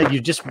something that you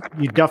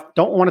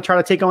don't want to try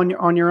to take on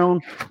your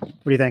own?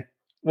 What do you think?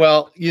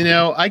 Well,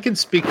 I can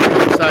speak to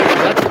the side of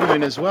that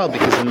coin as well,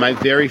 because in my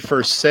very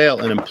first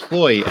sale, an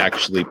employee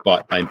actually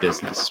bought my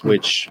business,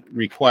 which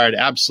required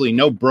absolutely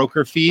no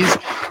broker fees.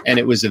 And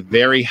it was a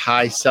very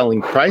high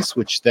selling price,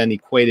 which then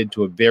equated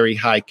to a very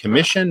high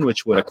commission,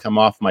 which would have come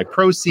off my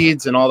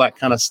proceeds and all that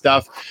kind of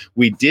stuff.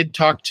 We did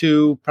talk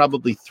to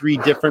probably 3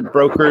 different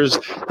brokers.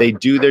 They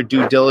do their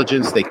due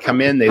diligence. They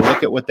come in, they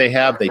look at what they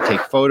have, they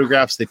take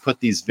photographs, they put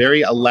these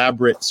very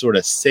elaborate sort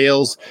of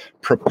sales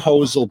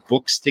proposal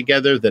books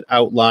together that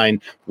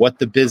outline what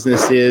the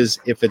business is,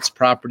 if it's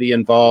property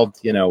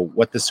involved,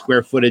 what the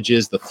square footage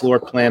is, the floor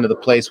plan of the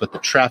place, what the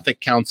traffic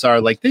counts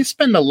are. Like, they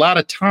spend a lot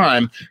of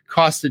time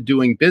cost of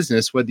doing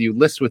business, whether you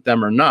list with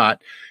them or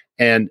not.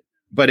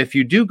 But if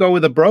you do go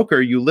with a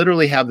broker, you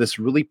literally have this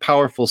really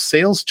powerful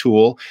sales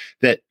tool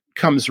that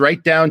comes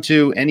right down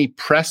to any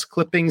press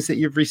clippings that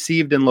you've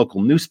received in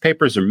local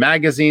newspapers or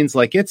magazines.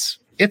 Like, it's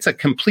a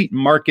complete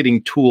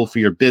marketing tool for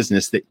your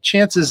business that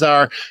chances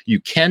are you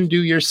can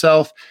do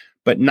yourself,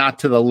 but not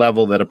to the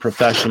level that a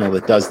professional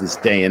that does this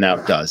day in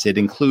out does. It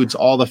includes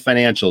all the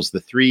financials, the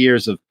 3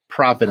 years of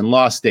profit and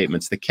loss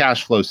statements, the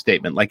cash flow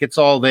statement, like it's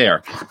all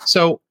there.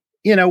 So,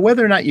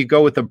 whether or not you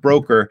go with a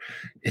broker,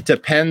 it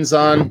depends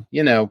on,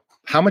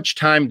 how much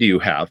time do you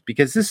have?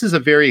 Because this is a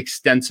very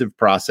extensive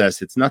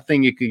process. It's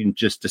nothing you can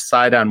just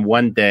decide on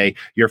one day.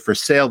 You're for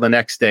sale the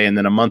next day, and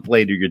then a month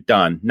later, you're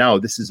done. No,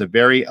 this is a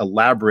very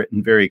elaborate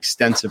and very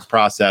extensive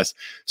process.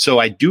 So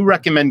I do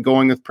recommend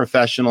going with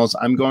professionals.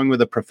 I'm going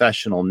with a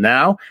professional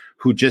now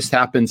who just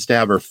happens to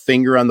have her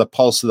finger on the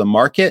pulse of the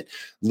market,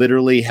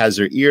 literally has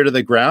her ear to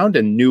the ground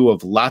and knew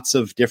of lots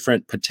of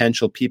different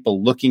potential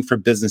people looking for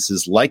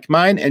businesses like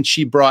mine. And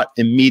she brought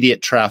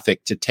immediate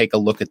traffic to take a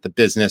look at the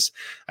business.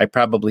 I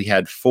probably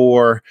had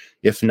 4,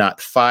 if not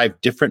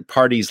 5 different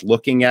parties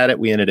looking at it.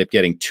 We ended up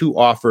getting 2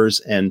 offers,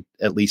 and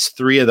at least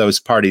 3 of those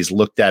parties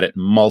looked at it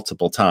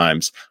multiple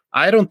times.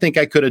 I don't think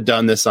I could have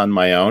done this on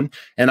my own.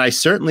 And I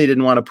certainly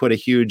didn't want to put a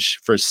huge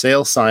for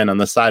sale sign on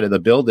the side of the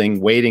building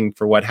waiting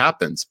for what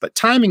happens. But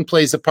timing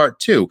plays a part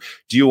too.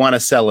 Do you want to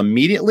sell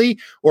immediately,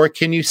 or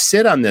can you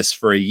sit on this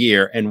for a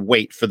year and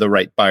wait for the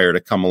right buyer to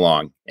come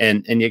along?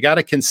 And you got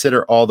to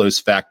consider all those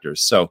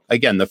factors. So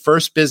again, the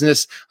first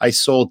business I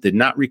sold did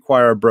not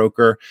require a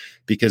broker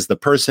because the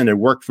person had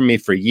worked for me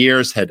for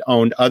years, had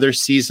owned other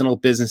seasonal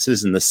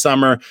businesses in the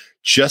summer,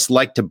 just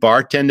liked to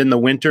bartend in the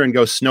winter and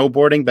go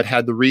snowboarding, but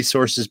had the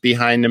resources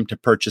behind him to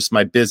purchase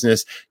my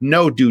business.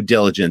 No due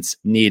diligence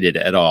needed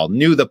at all.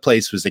 Knew the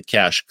place was a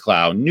cash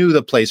cow, knew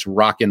the place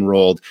rock and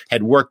rolled,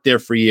 had worked there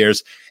for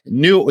years,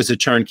 knew it was a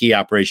turnkey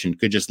operation,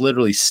 could just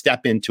literally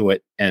step into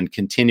it and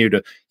continue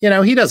to,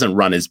 he doesn't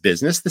run his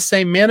business. The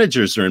same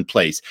managers are in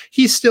place.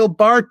 He still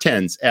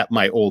bartends at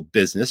my old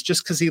business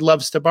just because he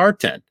loves to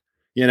bartend.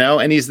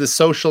 And he's the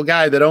social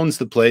guy that owns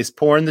the place,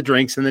 pouring the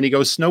drinks, and then he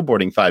goes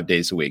snowboarding 5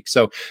 days a week.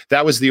 So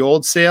that was the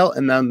old sale.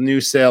 And then the new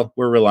sale,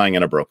 we're relying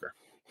on a broker.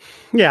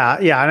 Yeah.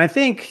 And I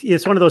think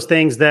it's one of those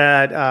things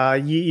that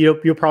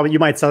you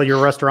might sell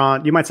your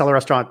restaurant. You might sell a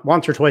restaurant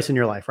once or twice in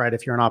your life, right?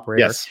 If you're an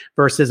operator, yes.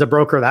 Versus a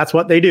broker, that's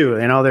what they do.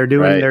 They're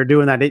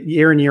doing that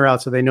year in, year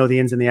out, so they know the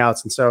ins and the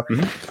outs. And so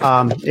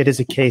it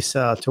is a case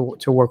to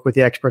work with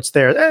the experts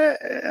there,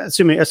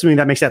 assuming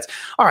that makes sense.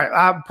 All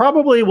right,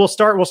 probably we'll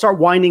start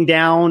winding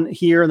down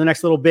here in the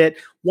next little bit.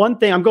 One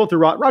thing I'm going through,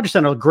 Roger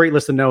sent a great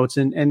list of notes,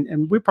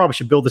 and we probably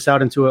should build this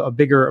out into a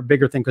bigger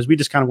thing because we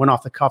just kind of went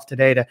off the cuff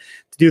today to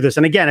do this.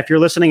 And again, if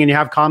you're listening and you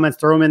have comments,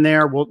 throw them in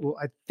there.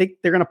 I think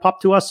they're going to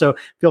pop to us, so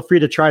feel free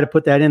to try to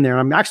put that in there.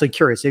 I'm actually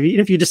curious. Even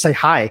if you just say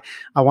hi,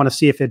 I want to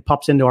see if it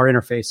pops into our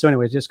interface. So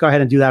anyway, just go ahead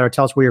and do that, or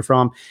tell us where you're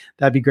from.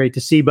 That'd be great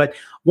to see. But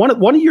one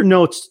of your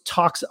notes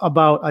talks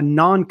about a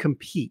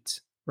non-compete,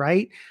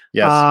 right?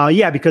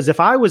 Yes. Because if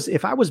I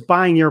was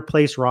buying your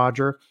place,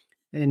 Roger,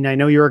 and I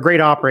know you're a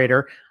great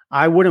operator,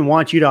 I wouldn't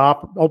want you to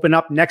open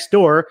up next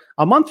door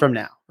a month from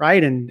now,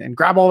 right? And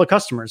grab all the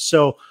customers.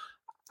 So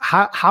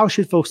how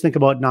should folks think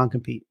about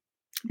non-compete?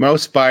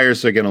 Most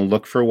buyers are going to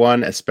look for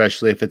one,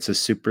 especially if it's a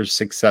super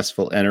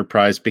successful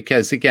enterprise,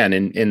 because again,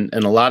 in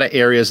a lot of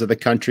areas of the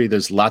country,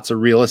 there's lots of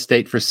real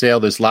estate for sale.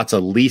 There's lots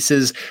of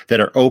leases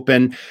that are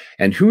open.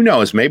 And who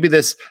knows, maybe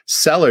this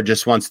seller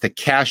just wants to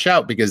cash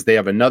out because they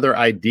have another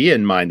idea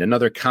in mind,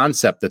 another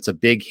concept that's a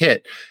big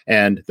hit.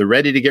 And they're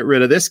ready to get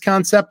rid of this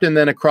concept. And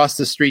then across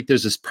the street,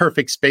 there's this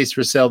perfect space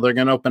for sale. They're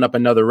going to open up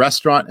another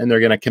restaurant and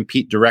they're going to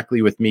compete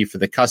directly with me for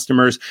the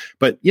customers.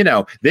 But,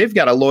 they've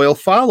got a loyal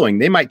following.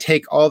 They might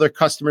take all their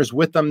customers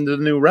with them to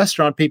the new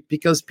restaurant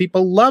because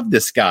people love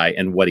this guy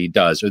and what he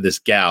does, or this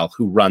gal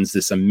who runs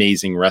this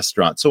amazing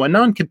restaurant. So a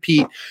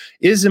non-compete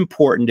is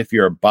important if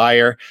you're a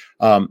buyer.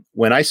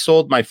 When I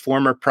sold my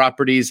former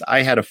properties,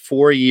 I had a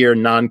 4-year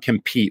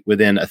non-compete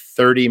within a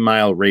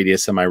 30-mile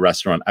radius of my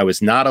restaurant. I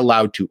was not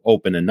allowed to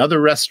open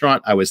another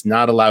restaurant. I was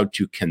not allowed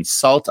to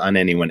consult on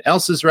anyone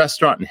else's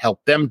restaurant and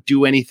help them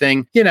do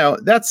anything.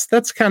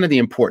 That's kind of the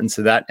importance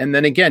of that. And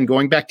then again,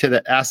 going back to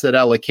the asset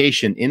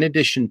allocation, in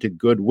addition to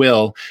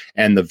goodwill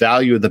and the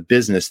value of the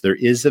business, there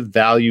is a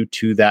value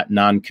to that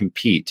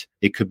non-compete.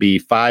 It could be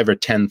 $5,000 or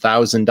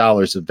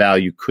 $10,000 of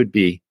value could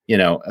be,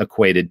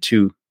 equated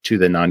to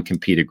the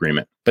non-compete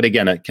agreement. But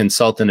again, a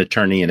consultant,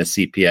 attorney, and a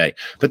CPA.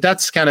 But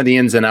that's kind of the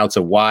ins and outs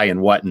of why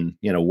and what, and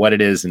what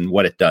it is and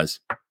what it does.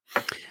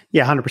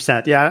 Yeah,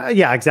 100%.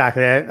 Yeah,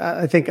 exactly.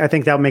 I think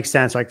that makes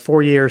sense. Like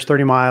 4 years,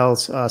 30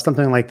 miles,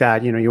 something like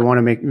that. You want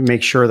to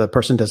make sure the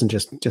person doesn't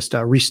just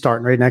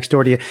restart right next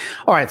door to you.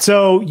 All right.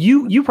 So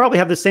you probably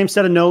have the same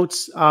set of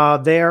notes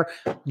there.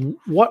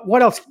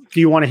 What else do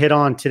you want to hit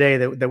on today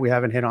that we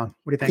haven't hit on?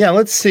 What do you think? Yeah,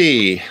 let's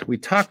see. We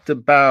talked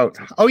about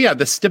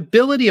the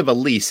stability of a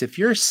lease. If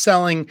you're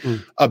selling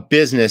a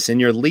business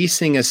and you're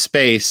leasing a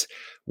space,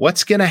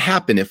 what's going to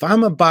happen? If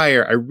I'm a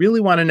buyer, I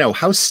really want to know,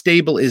 how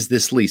stable is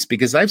this lease?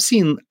 Because I've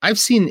seen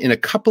in a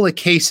couple of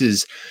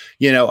cases,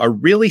 a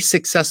really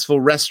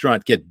successful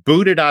restaurant get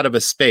booted out of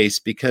a space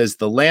because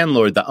the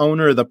landlord, the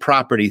owner of the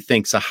property,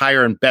 thinks a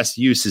higher and best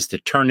use is to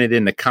turn it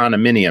into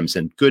condominiums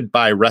and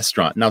goodbye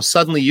restaurant. Now,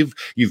 suddenly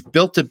you've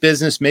built a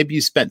business. Maybe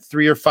you spent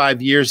 3 or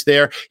 5 years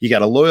there. You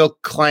got a loyal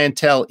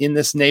clientele in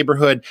this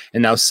neighborhood.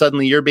 And now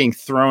suddenly you're being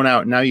thrown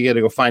out. Now you got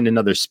to go find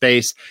another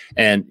space,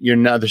 and your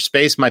another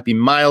space might be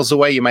miles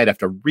away. You might have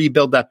to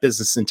rebuild that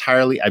business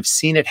entirely. I've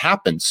seen it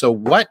happen. So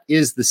what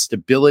is the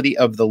stability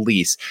of the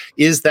lease?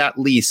 Is that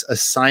lease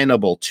assignable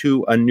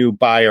to a new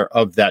buyer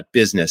of that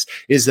business?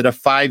 Is it a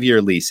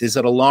 5-year lease? Is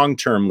it a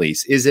long-term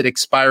lease? Is it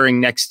expiring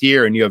next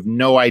year and you have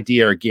no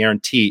idea or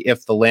guarantee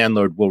if the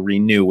landlord will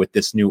renew with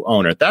this new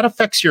owner? That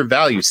affects your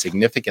value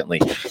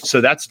significantly.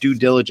 So that's due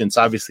diligence,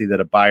 obviously,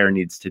 that a buyer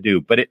needs to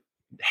do. But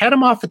head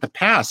them off at the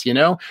pass.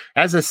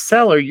 As a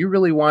seller, you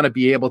really want to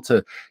be able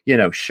to,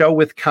 show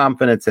with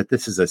confidence that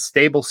this is a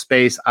stable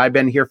space. I've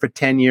been here for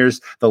 10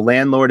 years. The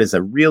landlord is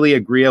a really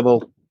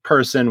agreeable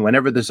person.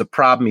 Whenever there's a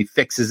problem, he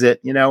fixes it.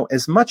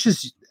 As much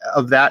as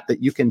of that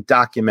you can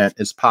document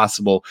as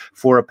possible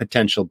for a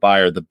potential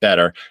buyer, the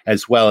better,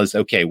 as well as,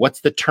 okay,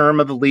 what's the term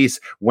of the lease?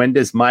 When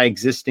does my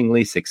existing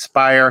lease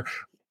expire?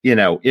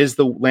 Is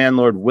the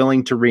landlord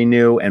willing to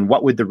renew, and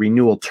what would the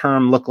renewal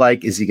term look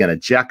like? Is he going to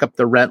jack up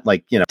the rent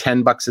like,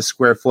 $10 a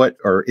square foot,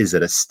 or is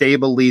it a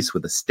stable lease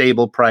with a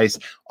stable price?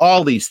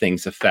 All these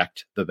things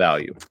affect the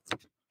value.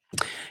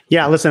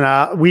 Yeah, listen,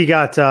 we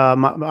got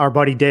our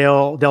buddy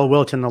Dale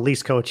Wilton, the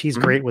lease coach. He's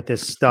great with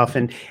this stuff.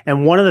 And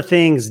one of the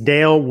things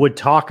Dale would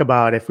talk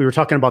about, if we were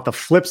talking about the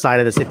flip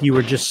side of this, if you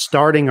were just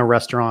starting a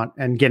restaurant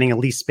and getting a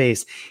lease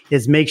space,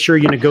 is make sure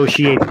you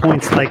negotiate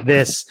points like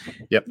this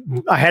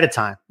ahead of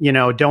time.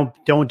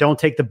 Don't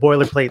take the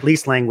boilerplate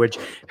lease language.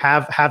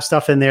 Have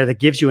stuff in there that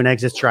gives you an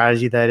exit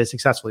strategy that is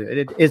successful.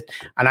 It is,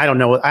 and I don't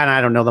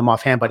know them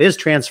offhand, but is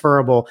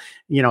transferable.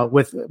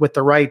 With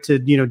the right to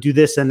do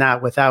this and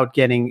that without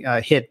getting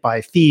hit by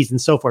fees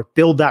and so forth.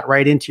 Build that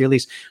right into your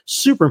lease.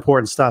 Super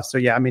important stuff. So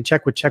yeah, I mean,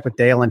 check with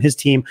Dale and his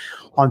team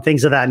on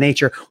things of that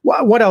nature.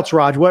 What else,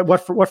 Raj?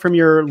 What from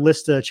your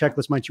list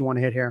checklist might you want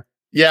to hit here?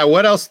 Yeah,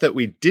 what else that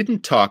we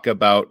didn't talk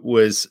about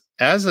was,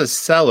 as a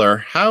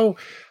seller, how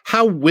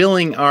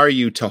willing are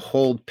you to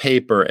hold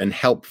paper and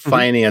help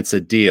finance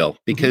a deal?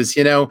 Because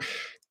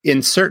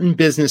in certain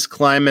business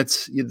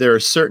climates, there are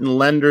certain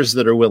lenders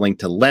that are willing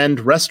to lend.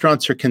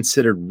 Restaurants are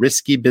considered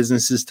risky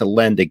businesses to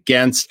lend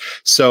against.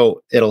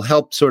 So it'll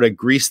help sort of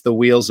grease the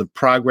wheels of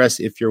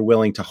progress if you're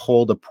willing to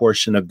hold a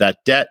portion of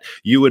that debt.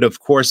 You would, of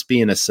course, be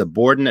in a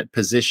subordinate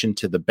position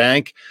to the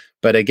bank.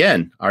 But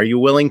again, are you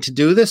willing to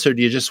do this, or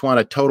do you just want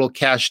a total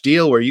cash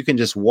deal where you can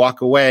just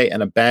walk away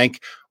and a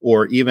bank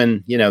or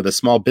even, the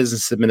Small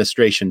Business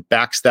Administration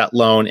backs that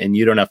loan and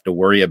you don't have to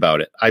worry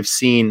about it? I've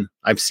seen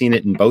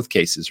it in both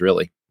cases,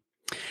 really.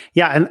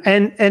 Yeah,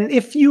 and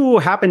if you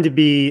happen to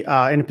be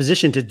in a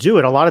position to do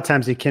it, a lot of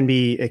times it can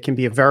be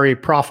a very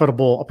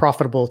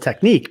profitable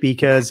technique,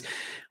 because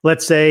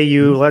let's say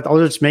I'll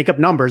just make up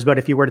numbers, but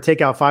if you were to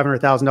take out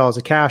 $500,000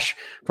 of cash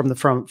from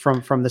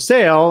the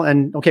sale,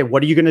 and okay,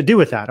 what are you going to do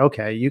with that?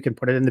 Okay, you can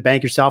put it in the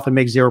bank yourself and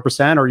make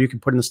 0%, or you can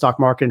put it in the stock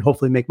market and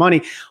hopefully make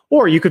money,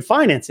 or you could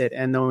finance it.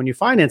 And then when you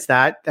finance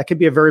that could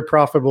be a very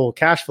profitable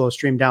cash flow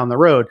stream down the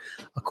road.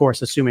 Of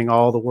course, assuming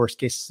all the worst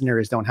case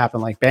scenarios don't happen,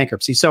 like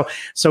bankruptcy. So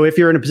if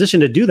you're in a position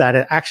to do that,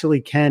 it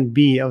actually can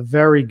be a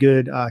very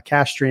good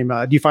cash stream.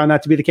 Do you find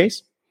that to be the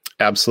case?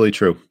 Absolutely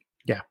true.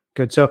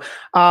 Good. So,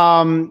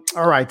 all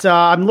right.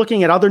 I'm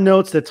looking at other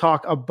notes that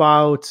talk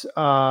about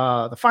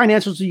the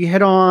financials that you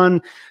hit on,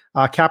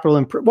 capital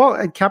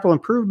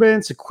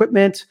improvements,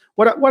 equipment.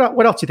 What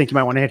else do you think you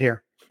might want to hit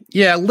here?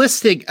 Yeah,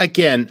 listing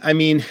again. I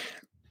mean,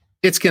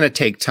 it's going to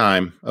take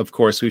time. Of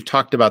course, we've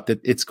talked about that.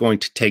 It's going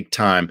to take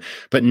time,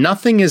 but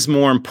nothing is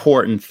more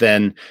important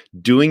than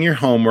doing your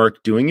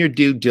homework, doing your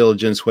due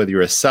diligence, whether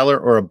you're a seller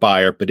or a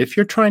buyer. But if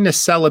you're trying to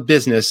sell a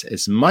business,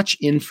 as much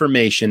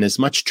information, as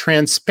much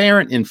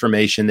transparent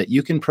information that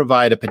you can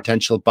provide a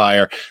potential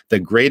buyer,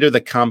 the greater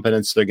the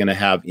confidence they're going to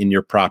have in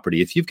your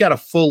property. If you've got a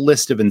full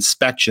list of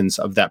inspections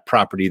of that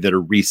property that are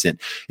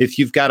recent, if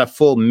you've got a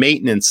full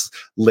maintenance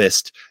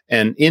list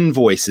and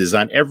invoices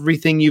on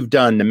everything you've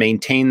done to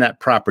maintain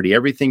that property,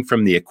 everything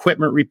from the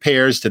equipment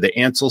repairs to the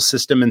Ansel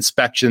system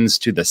inspections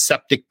to the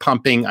septic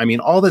pumping. I mean,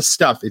 all this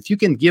stuff, if you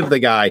can give the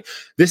guy,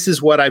 this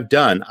is what I've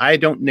done. I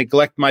don't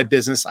neglect my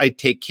business. I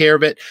take care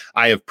of it.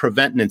 I have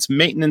preventative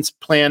maintenance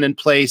plan in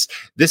place.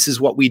 This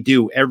is what we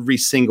do every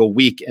single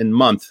week and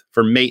month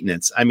for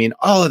maintenance. I mean,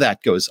 all of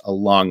that goes a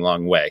long,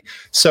 long way.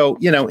 So,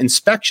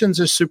 inspections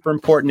are super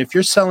important. If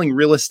you're selling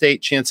real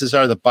estate, chances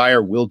are the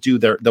buyer will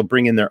they'll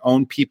bring in their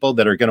own people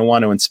that are going to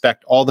want to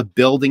inspect all the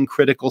building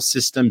critical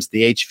systems,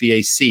 the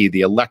HVAC,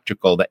 the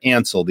electrical, the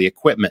Ansel, the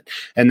equipment.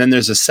 And then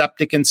there's a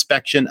septic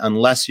inspection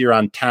unless you're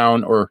on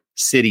town or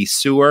city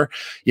sewer.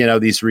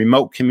 These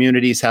remote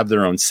communities have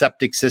their own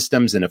septic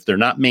systems, and if they're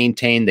not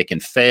maintained, they can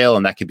fail,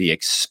 and that could be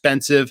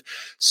expensive.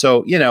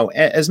 So,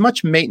 as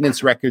much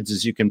maintenance records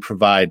as you can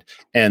provide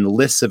and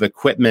lists of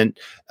equipment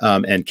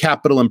and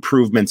capital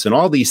improvements and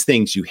all these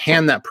things, you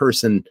hand that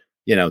person,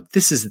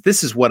 this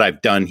is what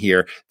I've done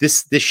here.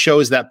 This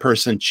shows that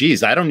person,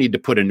 geez, I don't need to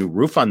put a new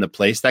roof on the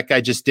place. That guy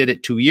just did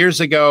it 2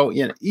 years ago.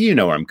 You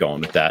know where I'm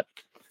going with that.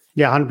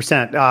 Yeah,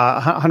 100%.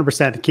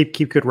 100%.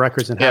 Keep good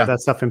records and have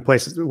that stuff in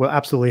place. It will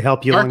absolutely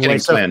help you. Marketing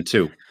plan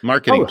too.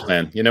 Marketing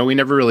plan. We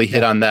never really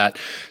hit on that.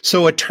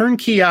 So a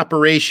turnkey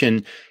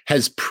operation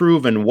has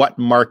proven what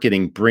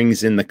marketing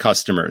brings in the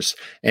customers.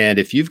 And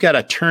if you've got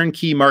a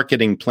turnkey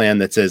marketing plan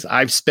that says,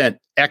 I've spent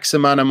X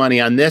amount of money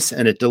on this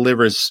and it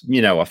delivers, a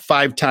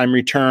 5-time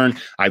return.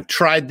 I've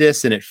tried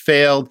this and it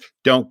failed.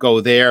 Don't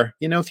go there.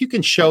 If you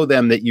can show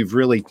them that you've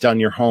really done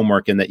your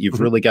homework and that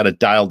you've really got a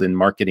dialed in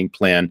marketing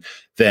plan,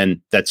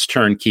 then that's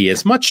turnkey.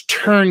 As much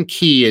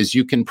turnkey as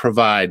you can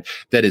provide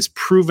that is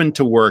proven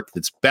to work,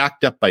 that's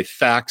backed up by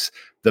facts,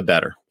 the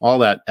better. All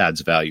that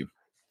adds value.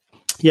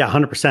 Yeah,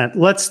 100%.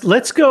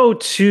 Let's go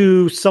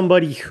to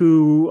somebody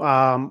who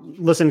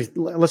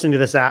listening to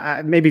this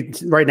maybe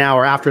right now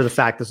or after the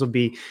fact. This will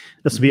be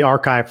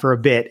archived for a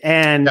bit,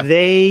 and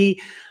they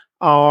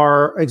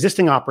are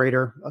existing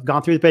operator. Have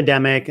gone through the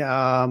pandemic.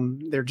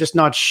 They're just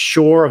not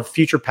sure of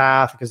future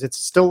path because it's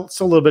still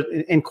a little bit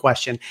in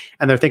question,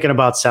 and they're thinking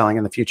about selling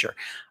in the future.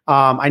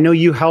 I know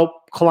you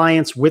help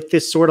clients with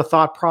this sort of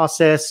thought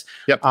process.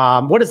 Yep.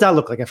 What does that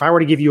look like? If I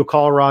were to give you a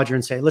call, Roger,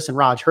 and say, "Listen,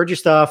 Raj, heard your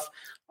stuff.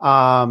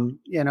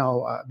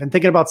 been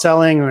thinking about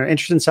selling or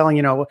interested in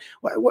selling,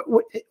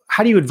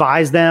 how do you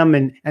advise them,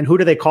 and who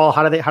do they call?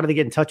 How do they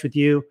get in touch with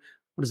you?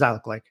 What does that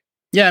look like?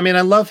 Yeah, I mean,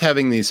 I love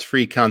having these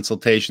free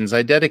consultations.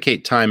 I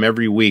dedicate time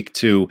every week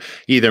to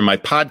either my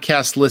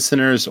podcast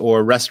listeners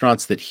or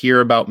restaurants that hear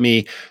about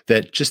me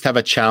that just have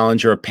a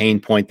challenge or a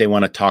pain point they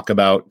want to talk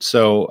about.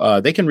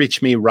 So they can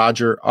reach me,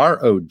 Roger,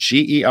 Roger,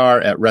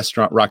 at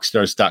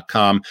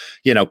restaurantrockstars.com.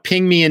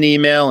 Ping me an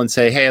email and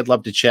say, hey, I'd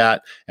love to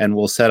chat, and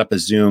we'll set up a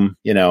Zoom,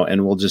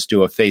 and we'll just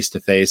do a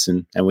face-to-face,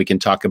 and we can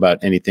talk about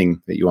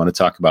anything that you want to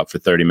talk about for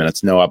 30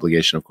 minutes. No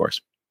obligation, of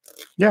course.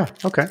 Yeah.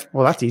 Okay.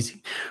 Well, that's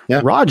easy.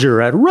 Yeah.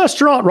 Roger at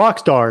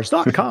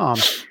restaurantrockstars.com.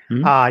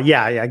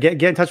 Mm-hmm.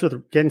 Get in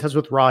touch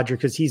with Roger,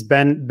 because he's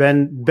been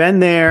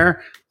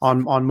there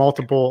on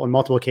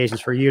multiple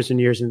occasions for years and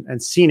years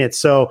and seen it.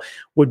 So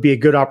would be a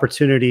good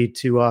opportunity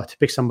to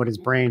pick somebody's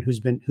brain who's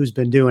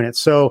been doing it.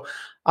 So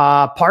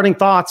parting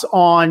thoughts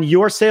on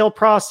your sale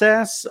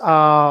process,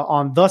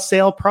 on the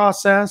sale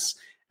process,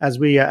 as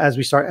we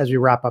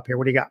wrap up here.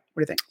 What do you got?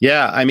 What do you think?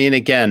 Yeah, I mean,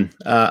 again,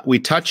 we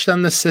touched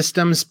on the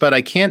systems, but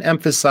I can't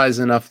emphasize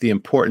enough the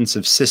importance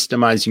of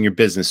systemizing your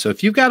business. So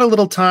if you've got a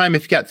little time,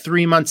 if you've got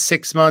 3 months,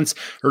 6 months,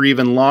 or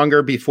even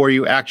longer before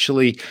you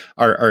actually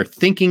are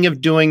thinking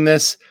of doing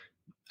this,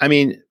 I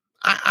mean,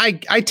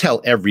 I tell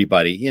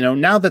everybody,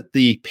 now that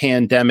the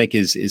pandemic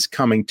is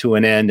coming to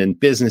an end and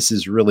business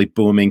is really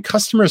booming,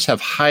 customers have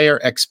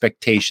higher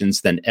expectations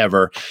than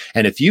ever.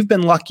 And if you've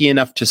been lucky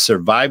enough to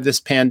survive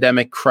this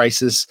pandemic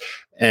crisis,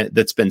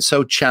 that's been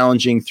so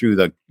challenging through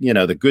the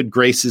good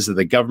graces of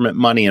the government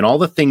money and all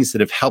the things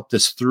that have helped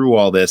us through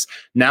all this,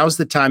 now's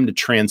the time to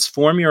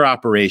transform your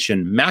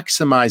operation,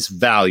 maximize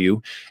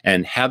value,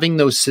 and having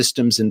those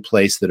systems in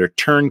place that are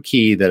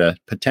turnkey, that a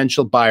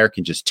potential buyer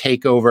can just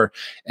take over,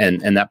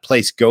 and that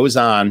place goes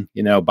on,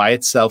 by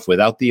itself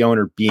without the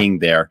owner being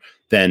there,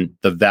 then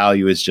the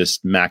value is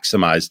just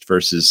maximized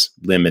versus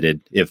limited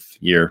if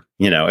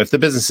the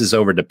business is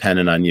over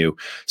dependent on you.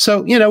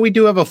 So, we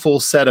do have a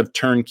full set of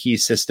turnkey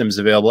systems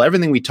available.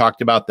 Everything we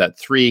talked about, that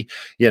 3,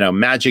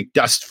 magic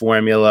dust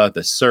formula,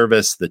 the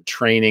service, the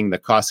training, the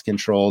cost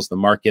controls, the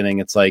marketing,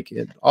 it's like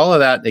all of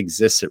that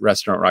exists at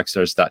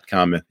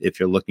restaurantrockstars.com if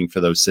you're looking for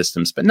those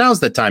systems. But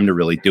now's the time to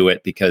really do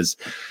it, because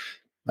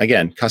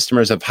again,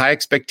 customers have high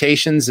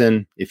expectations.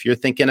 And if you're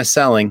thinking of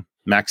selling,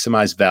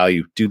 maximize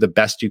value, do the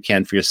best you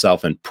can for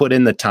yourself, and put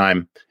in the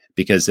time,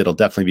 because it'll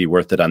definitely be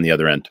worth it on the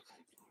other end.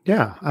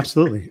 Yeah,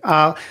 absolutely.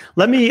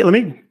 Let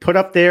me put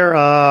up there,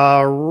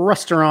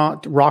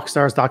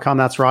 restaurantrockstars.com.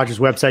 That's Roger's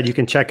website. You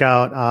can check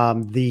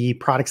out the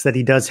products that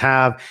he does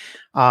have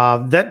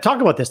that talk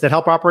about this, that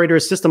help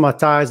operators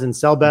systematize and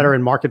sell better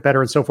and market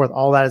better and so forth.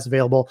 All that is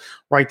available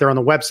right there on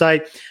the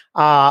website.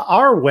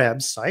 Our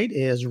website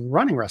is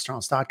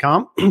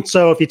runningrestaurants.com.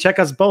 So if you check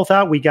us both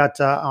out, we got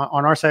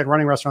on our site,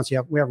 Running Restaurants,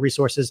 we have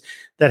resources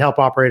that help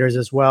operators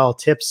as well.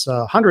 Tips,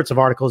 hundreds of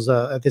articles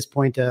at this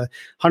point,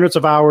 hundreds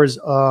of hours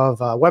of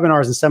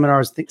webinars and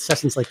seminars,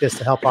 sessions like this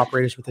to help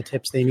operators with the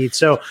tips they need.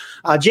 So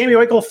Jamie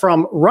Oikle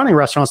from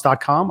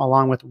runningrestaurants.com,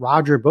 along with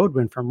Roger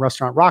Beaudoin from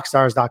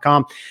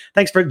restaurantrockstars.com.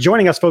 Thanks for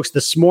joining us, folks,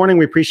 this morning.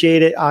 We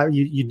appreciate it.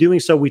 You doing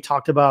so. We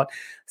talked about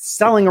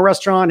selling a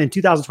restaurant in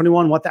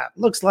 2021, what that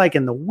looks like,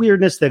 and the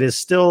weirdness that is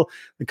still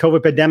the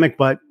COVID pandemic.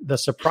 But the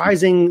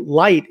surprising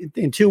light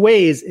in 2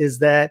 ways is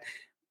that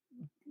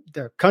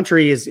the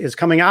country is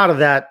coming out of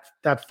that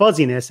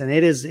fuzziness, and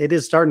it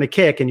is starting to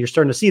kick, and you're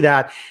starting to see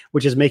that,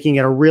 which is making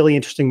it a really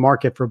interesting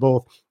market for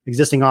both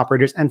existing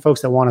operators and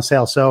folks that want to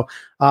sell. So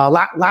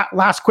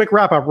last quick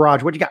wrap up,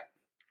 Raj, what you got?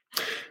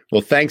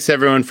 Well, thanks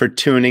everyone for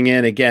tuning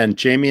in. Again,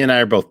 Jamie and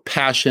I are both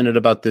passionate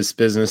about this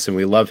business, and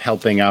we love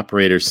helping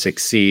operators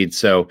succeed.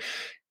 So,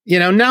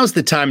 now's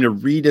the time to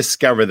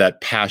rediscover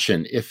that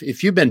passion.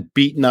 If you've been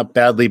beaten up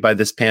badly by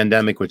this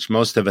pandemic, which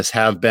most of us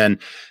have been,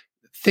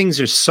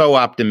 things are so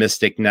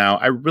optimistic now.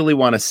 I really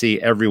want to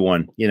see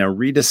everyone,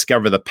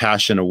 rediscover the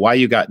passion of why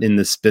you got in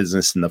this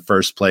business in the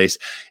first place,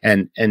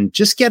 and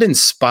just get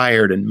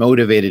inspired and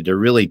motivated to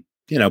really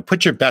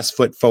put your best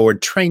foot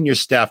forward, train your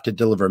staff to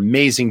deliver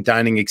amazing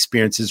dining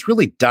experiences,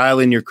 really dial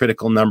in your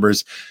critical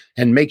numbers,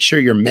 and make sure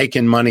you're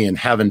making money and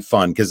having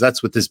fun, because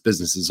that's what this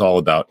business is all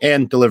about,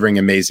 and delivering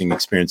amazing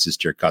experiences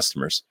to your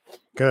customers.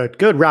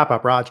 Good wrap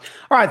up, Raj.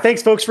 All right.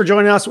 Thanks, folks, for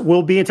joining us.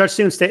 We'll be in touch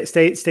soon.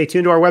 Stay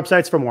tuned to our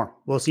websites for more.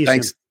 We'll see you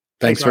soon.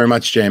 Thanks very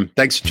much, James.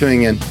 Thanks for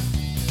tuning in.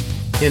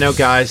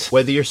 Guys,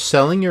 whether you're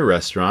selling your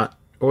restaurant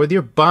or whether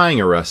you're buying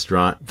a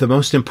restaurant, the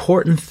most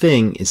important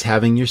thing is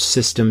having your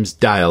systems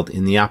dialed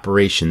in the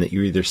operation that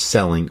you're either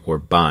selling or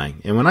buying.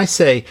 And when I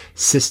say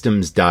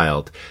systems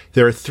dialed,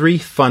 there are 3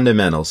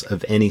 fundamentals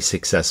of any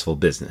successful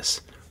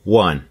business.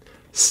 1,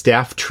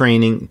 staff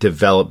training,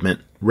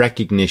 development,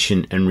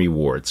 recognition, and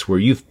rewards, where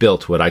you've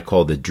built what I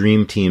call the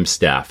dream team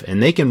staff,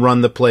 and they can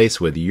run the place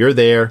whether you're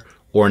there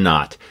or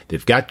not.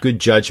 They've got good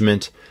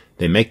judgment.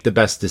 They make the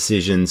best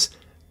decisions.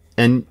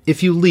 And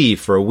if you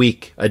leave for a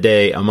week, a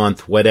day, a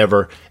month,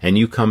 whatever, and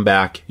you come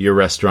back, your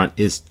restaurant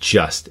is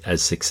just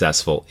as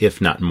successful, if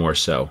not more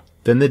so,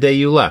 than the day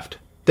you left.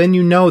 then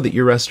you know that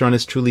your restaurant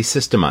is truly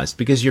systemized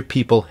because your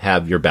people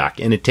have your back.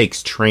 And it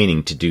takes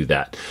training to do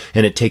that.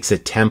 And it takes a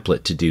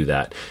template to do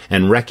that.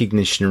 And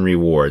recognition and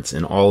rewards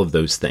and all of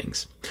those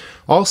things.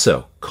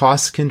 Also,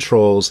 cost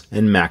controls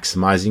and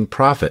maximizing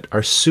profit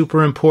are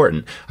super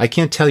important. I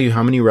can't tell you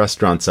how many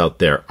restaurants out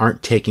there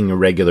aren't taking a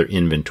regular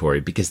inventory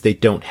because they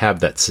don't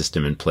have that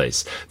system in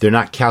place. They're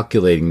not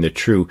calculating the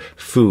true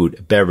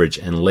food, beverage,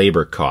 and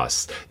labor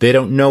costs. They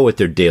don't know what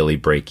their daily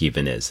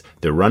break-even is.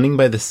 They're running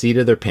by the seat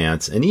of their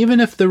pants, and even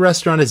if the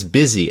restaurant is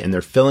busy and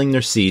they're filling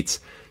their seats,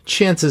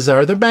 chances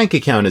are their bank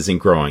account isn't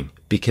growing.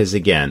 Because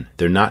again,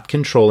 they're not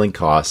controlling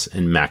costs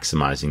and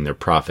maximizing their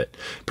profit.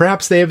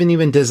 Perhaps they haven't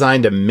even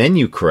designed a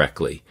menu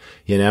correctly,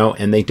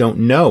 and they don't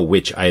know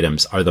which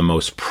items are the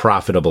most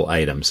profitable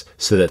items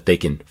so that they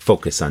can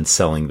focus on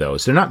selling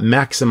those. They're not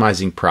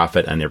maximizing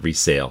profit on every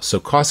sale. So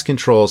cost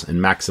controls and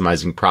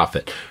maximizing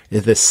profit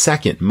is the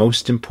second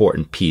most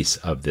important piece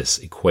of this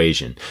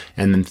equation.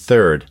 And then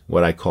third,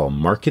 what I call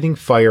marketing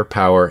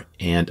firepower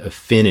and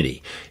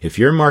affinity. If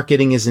your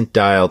marketing isn't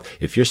dialed,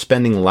 if you're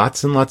spending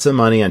lots and lots of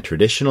money on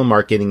traditional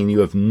marketing and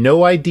you have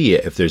no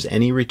idea if there's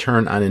any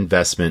return on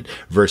investment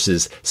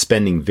versus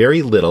spending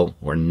very little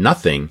or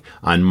nothing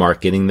on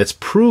marketing that's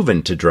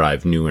proven to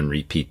drive new and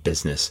repeat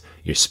business,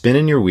 you're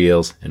spinning your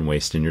wheels and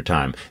wasting your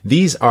time.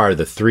 These are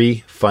the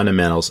three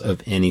fundamentals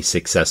of any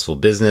successful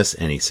business,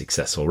 any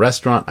successful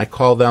restaurant. I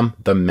call them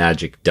the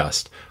magic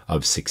dust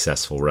of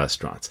successful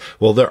restaurants.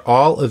 Well, they're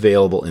all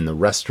available in the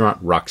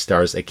Restaurant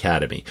Rockstars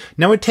Academy.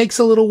 Now, it takes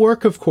a little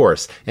work, of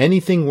course.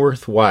 Anything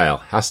worthwhile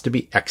has to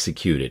be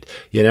executed,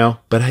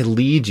 but I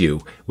lead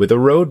you with a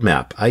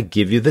roadmap. I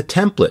give you the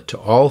template to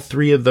all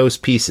three of those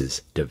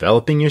pieces: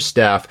 developing your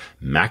staff,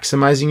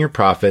 maximizing your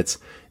profits,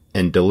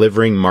 and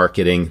delivering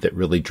marketing that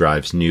really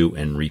drives new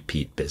and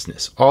repeat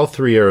business. All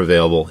three are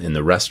available in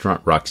the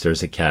Restaurant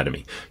Rockstars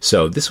Academy.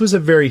 So this was a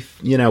very,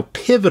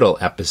 pivotal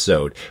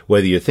episode.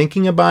 Whether you're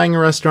thinking of buying a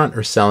restaurant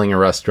or selling a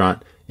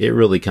restaurant, it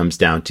really comes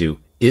down to,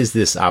 is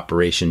this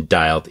operation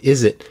dialed?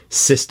 Is it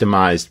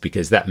systemized?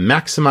 Because that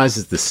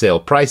maximizes the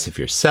sale price if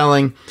you're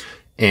selling,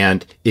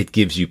 and it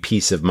gives you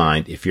peace of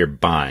mind if you're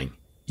buying.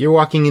 You're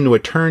walking into a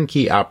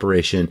turnkey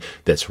operation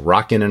that's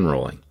rocking and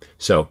rolling.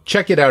 So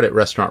check it out at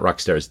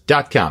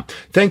restaurantrockstars.com.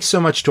 Thanks so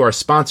much to our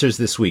sponsors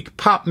this week,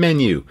 Pop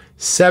Menu,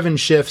 7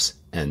 Shifts,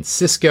 and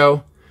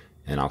Cisco.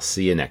 And I'll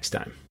see you next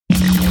time.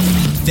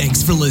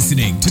 Thanks for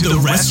listening to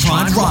the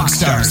Restaurant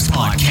Rockstars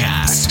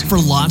podcast. For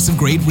lots of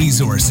great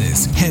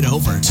resources, head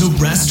over to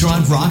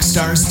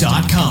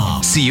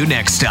restaurantrockstars.com. See you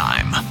next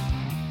time.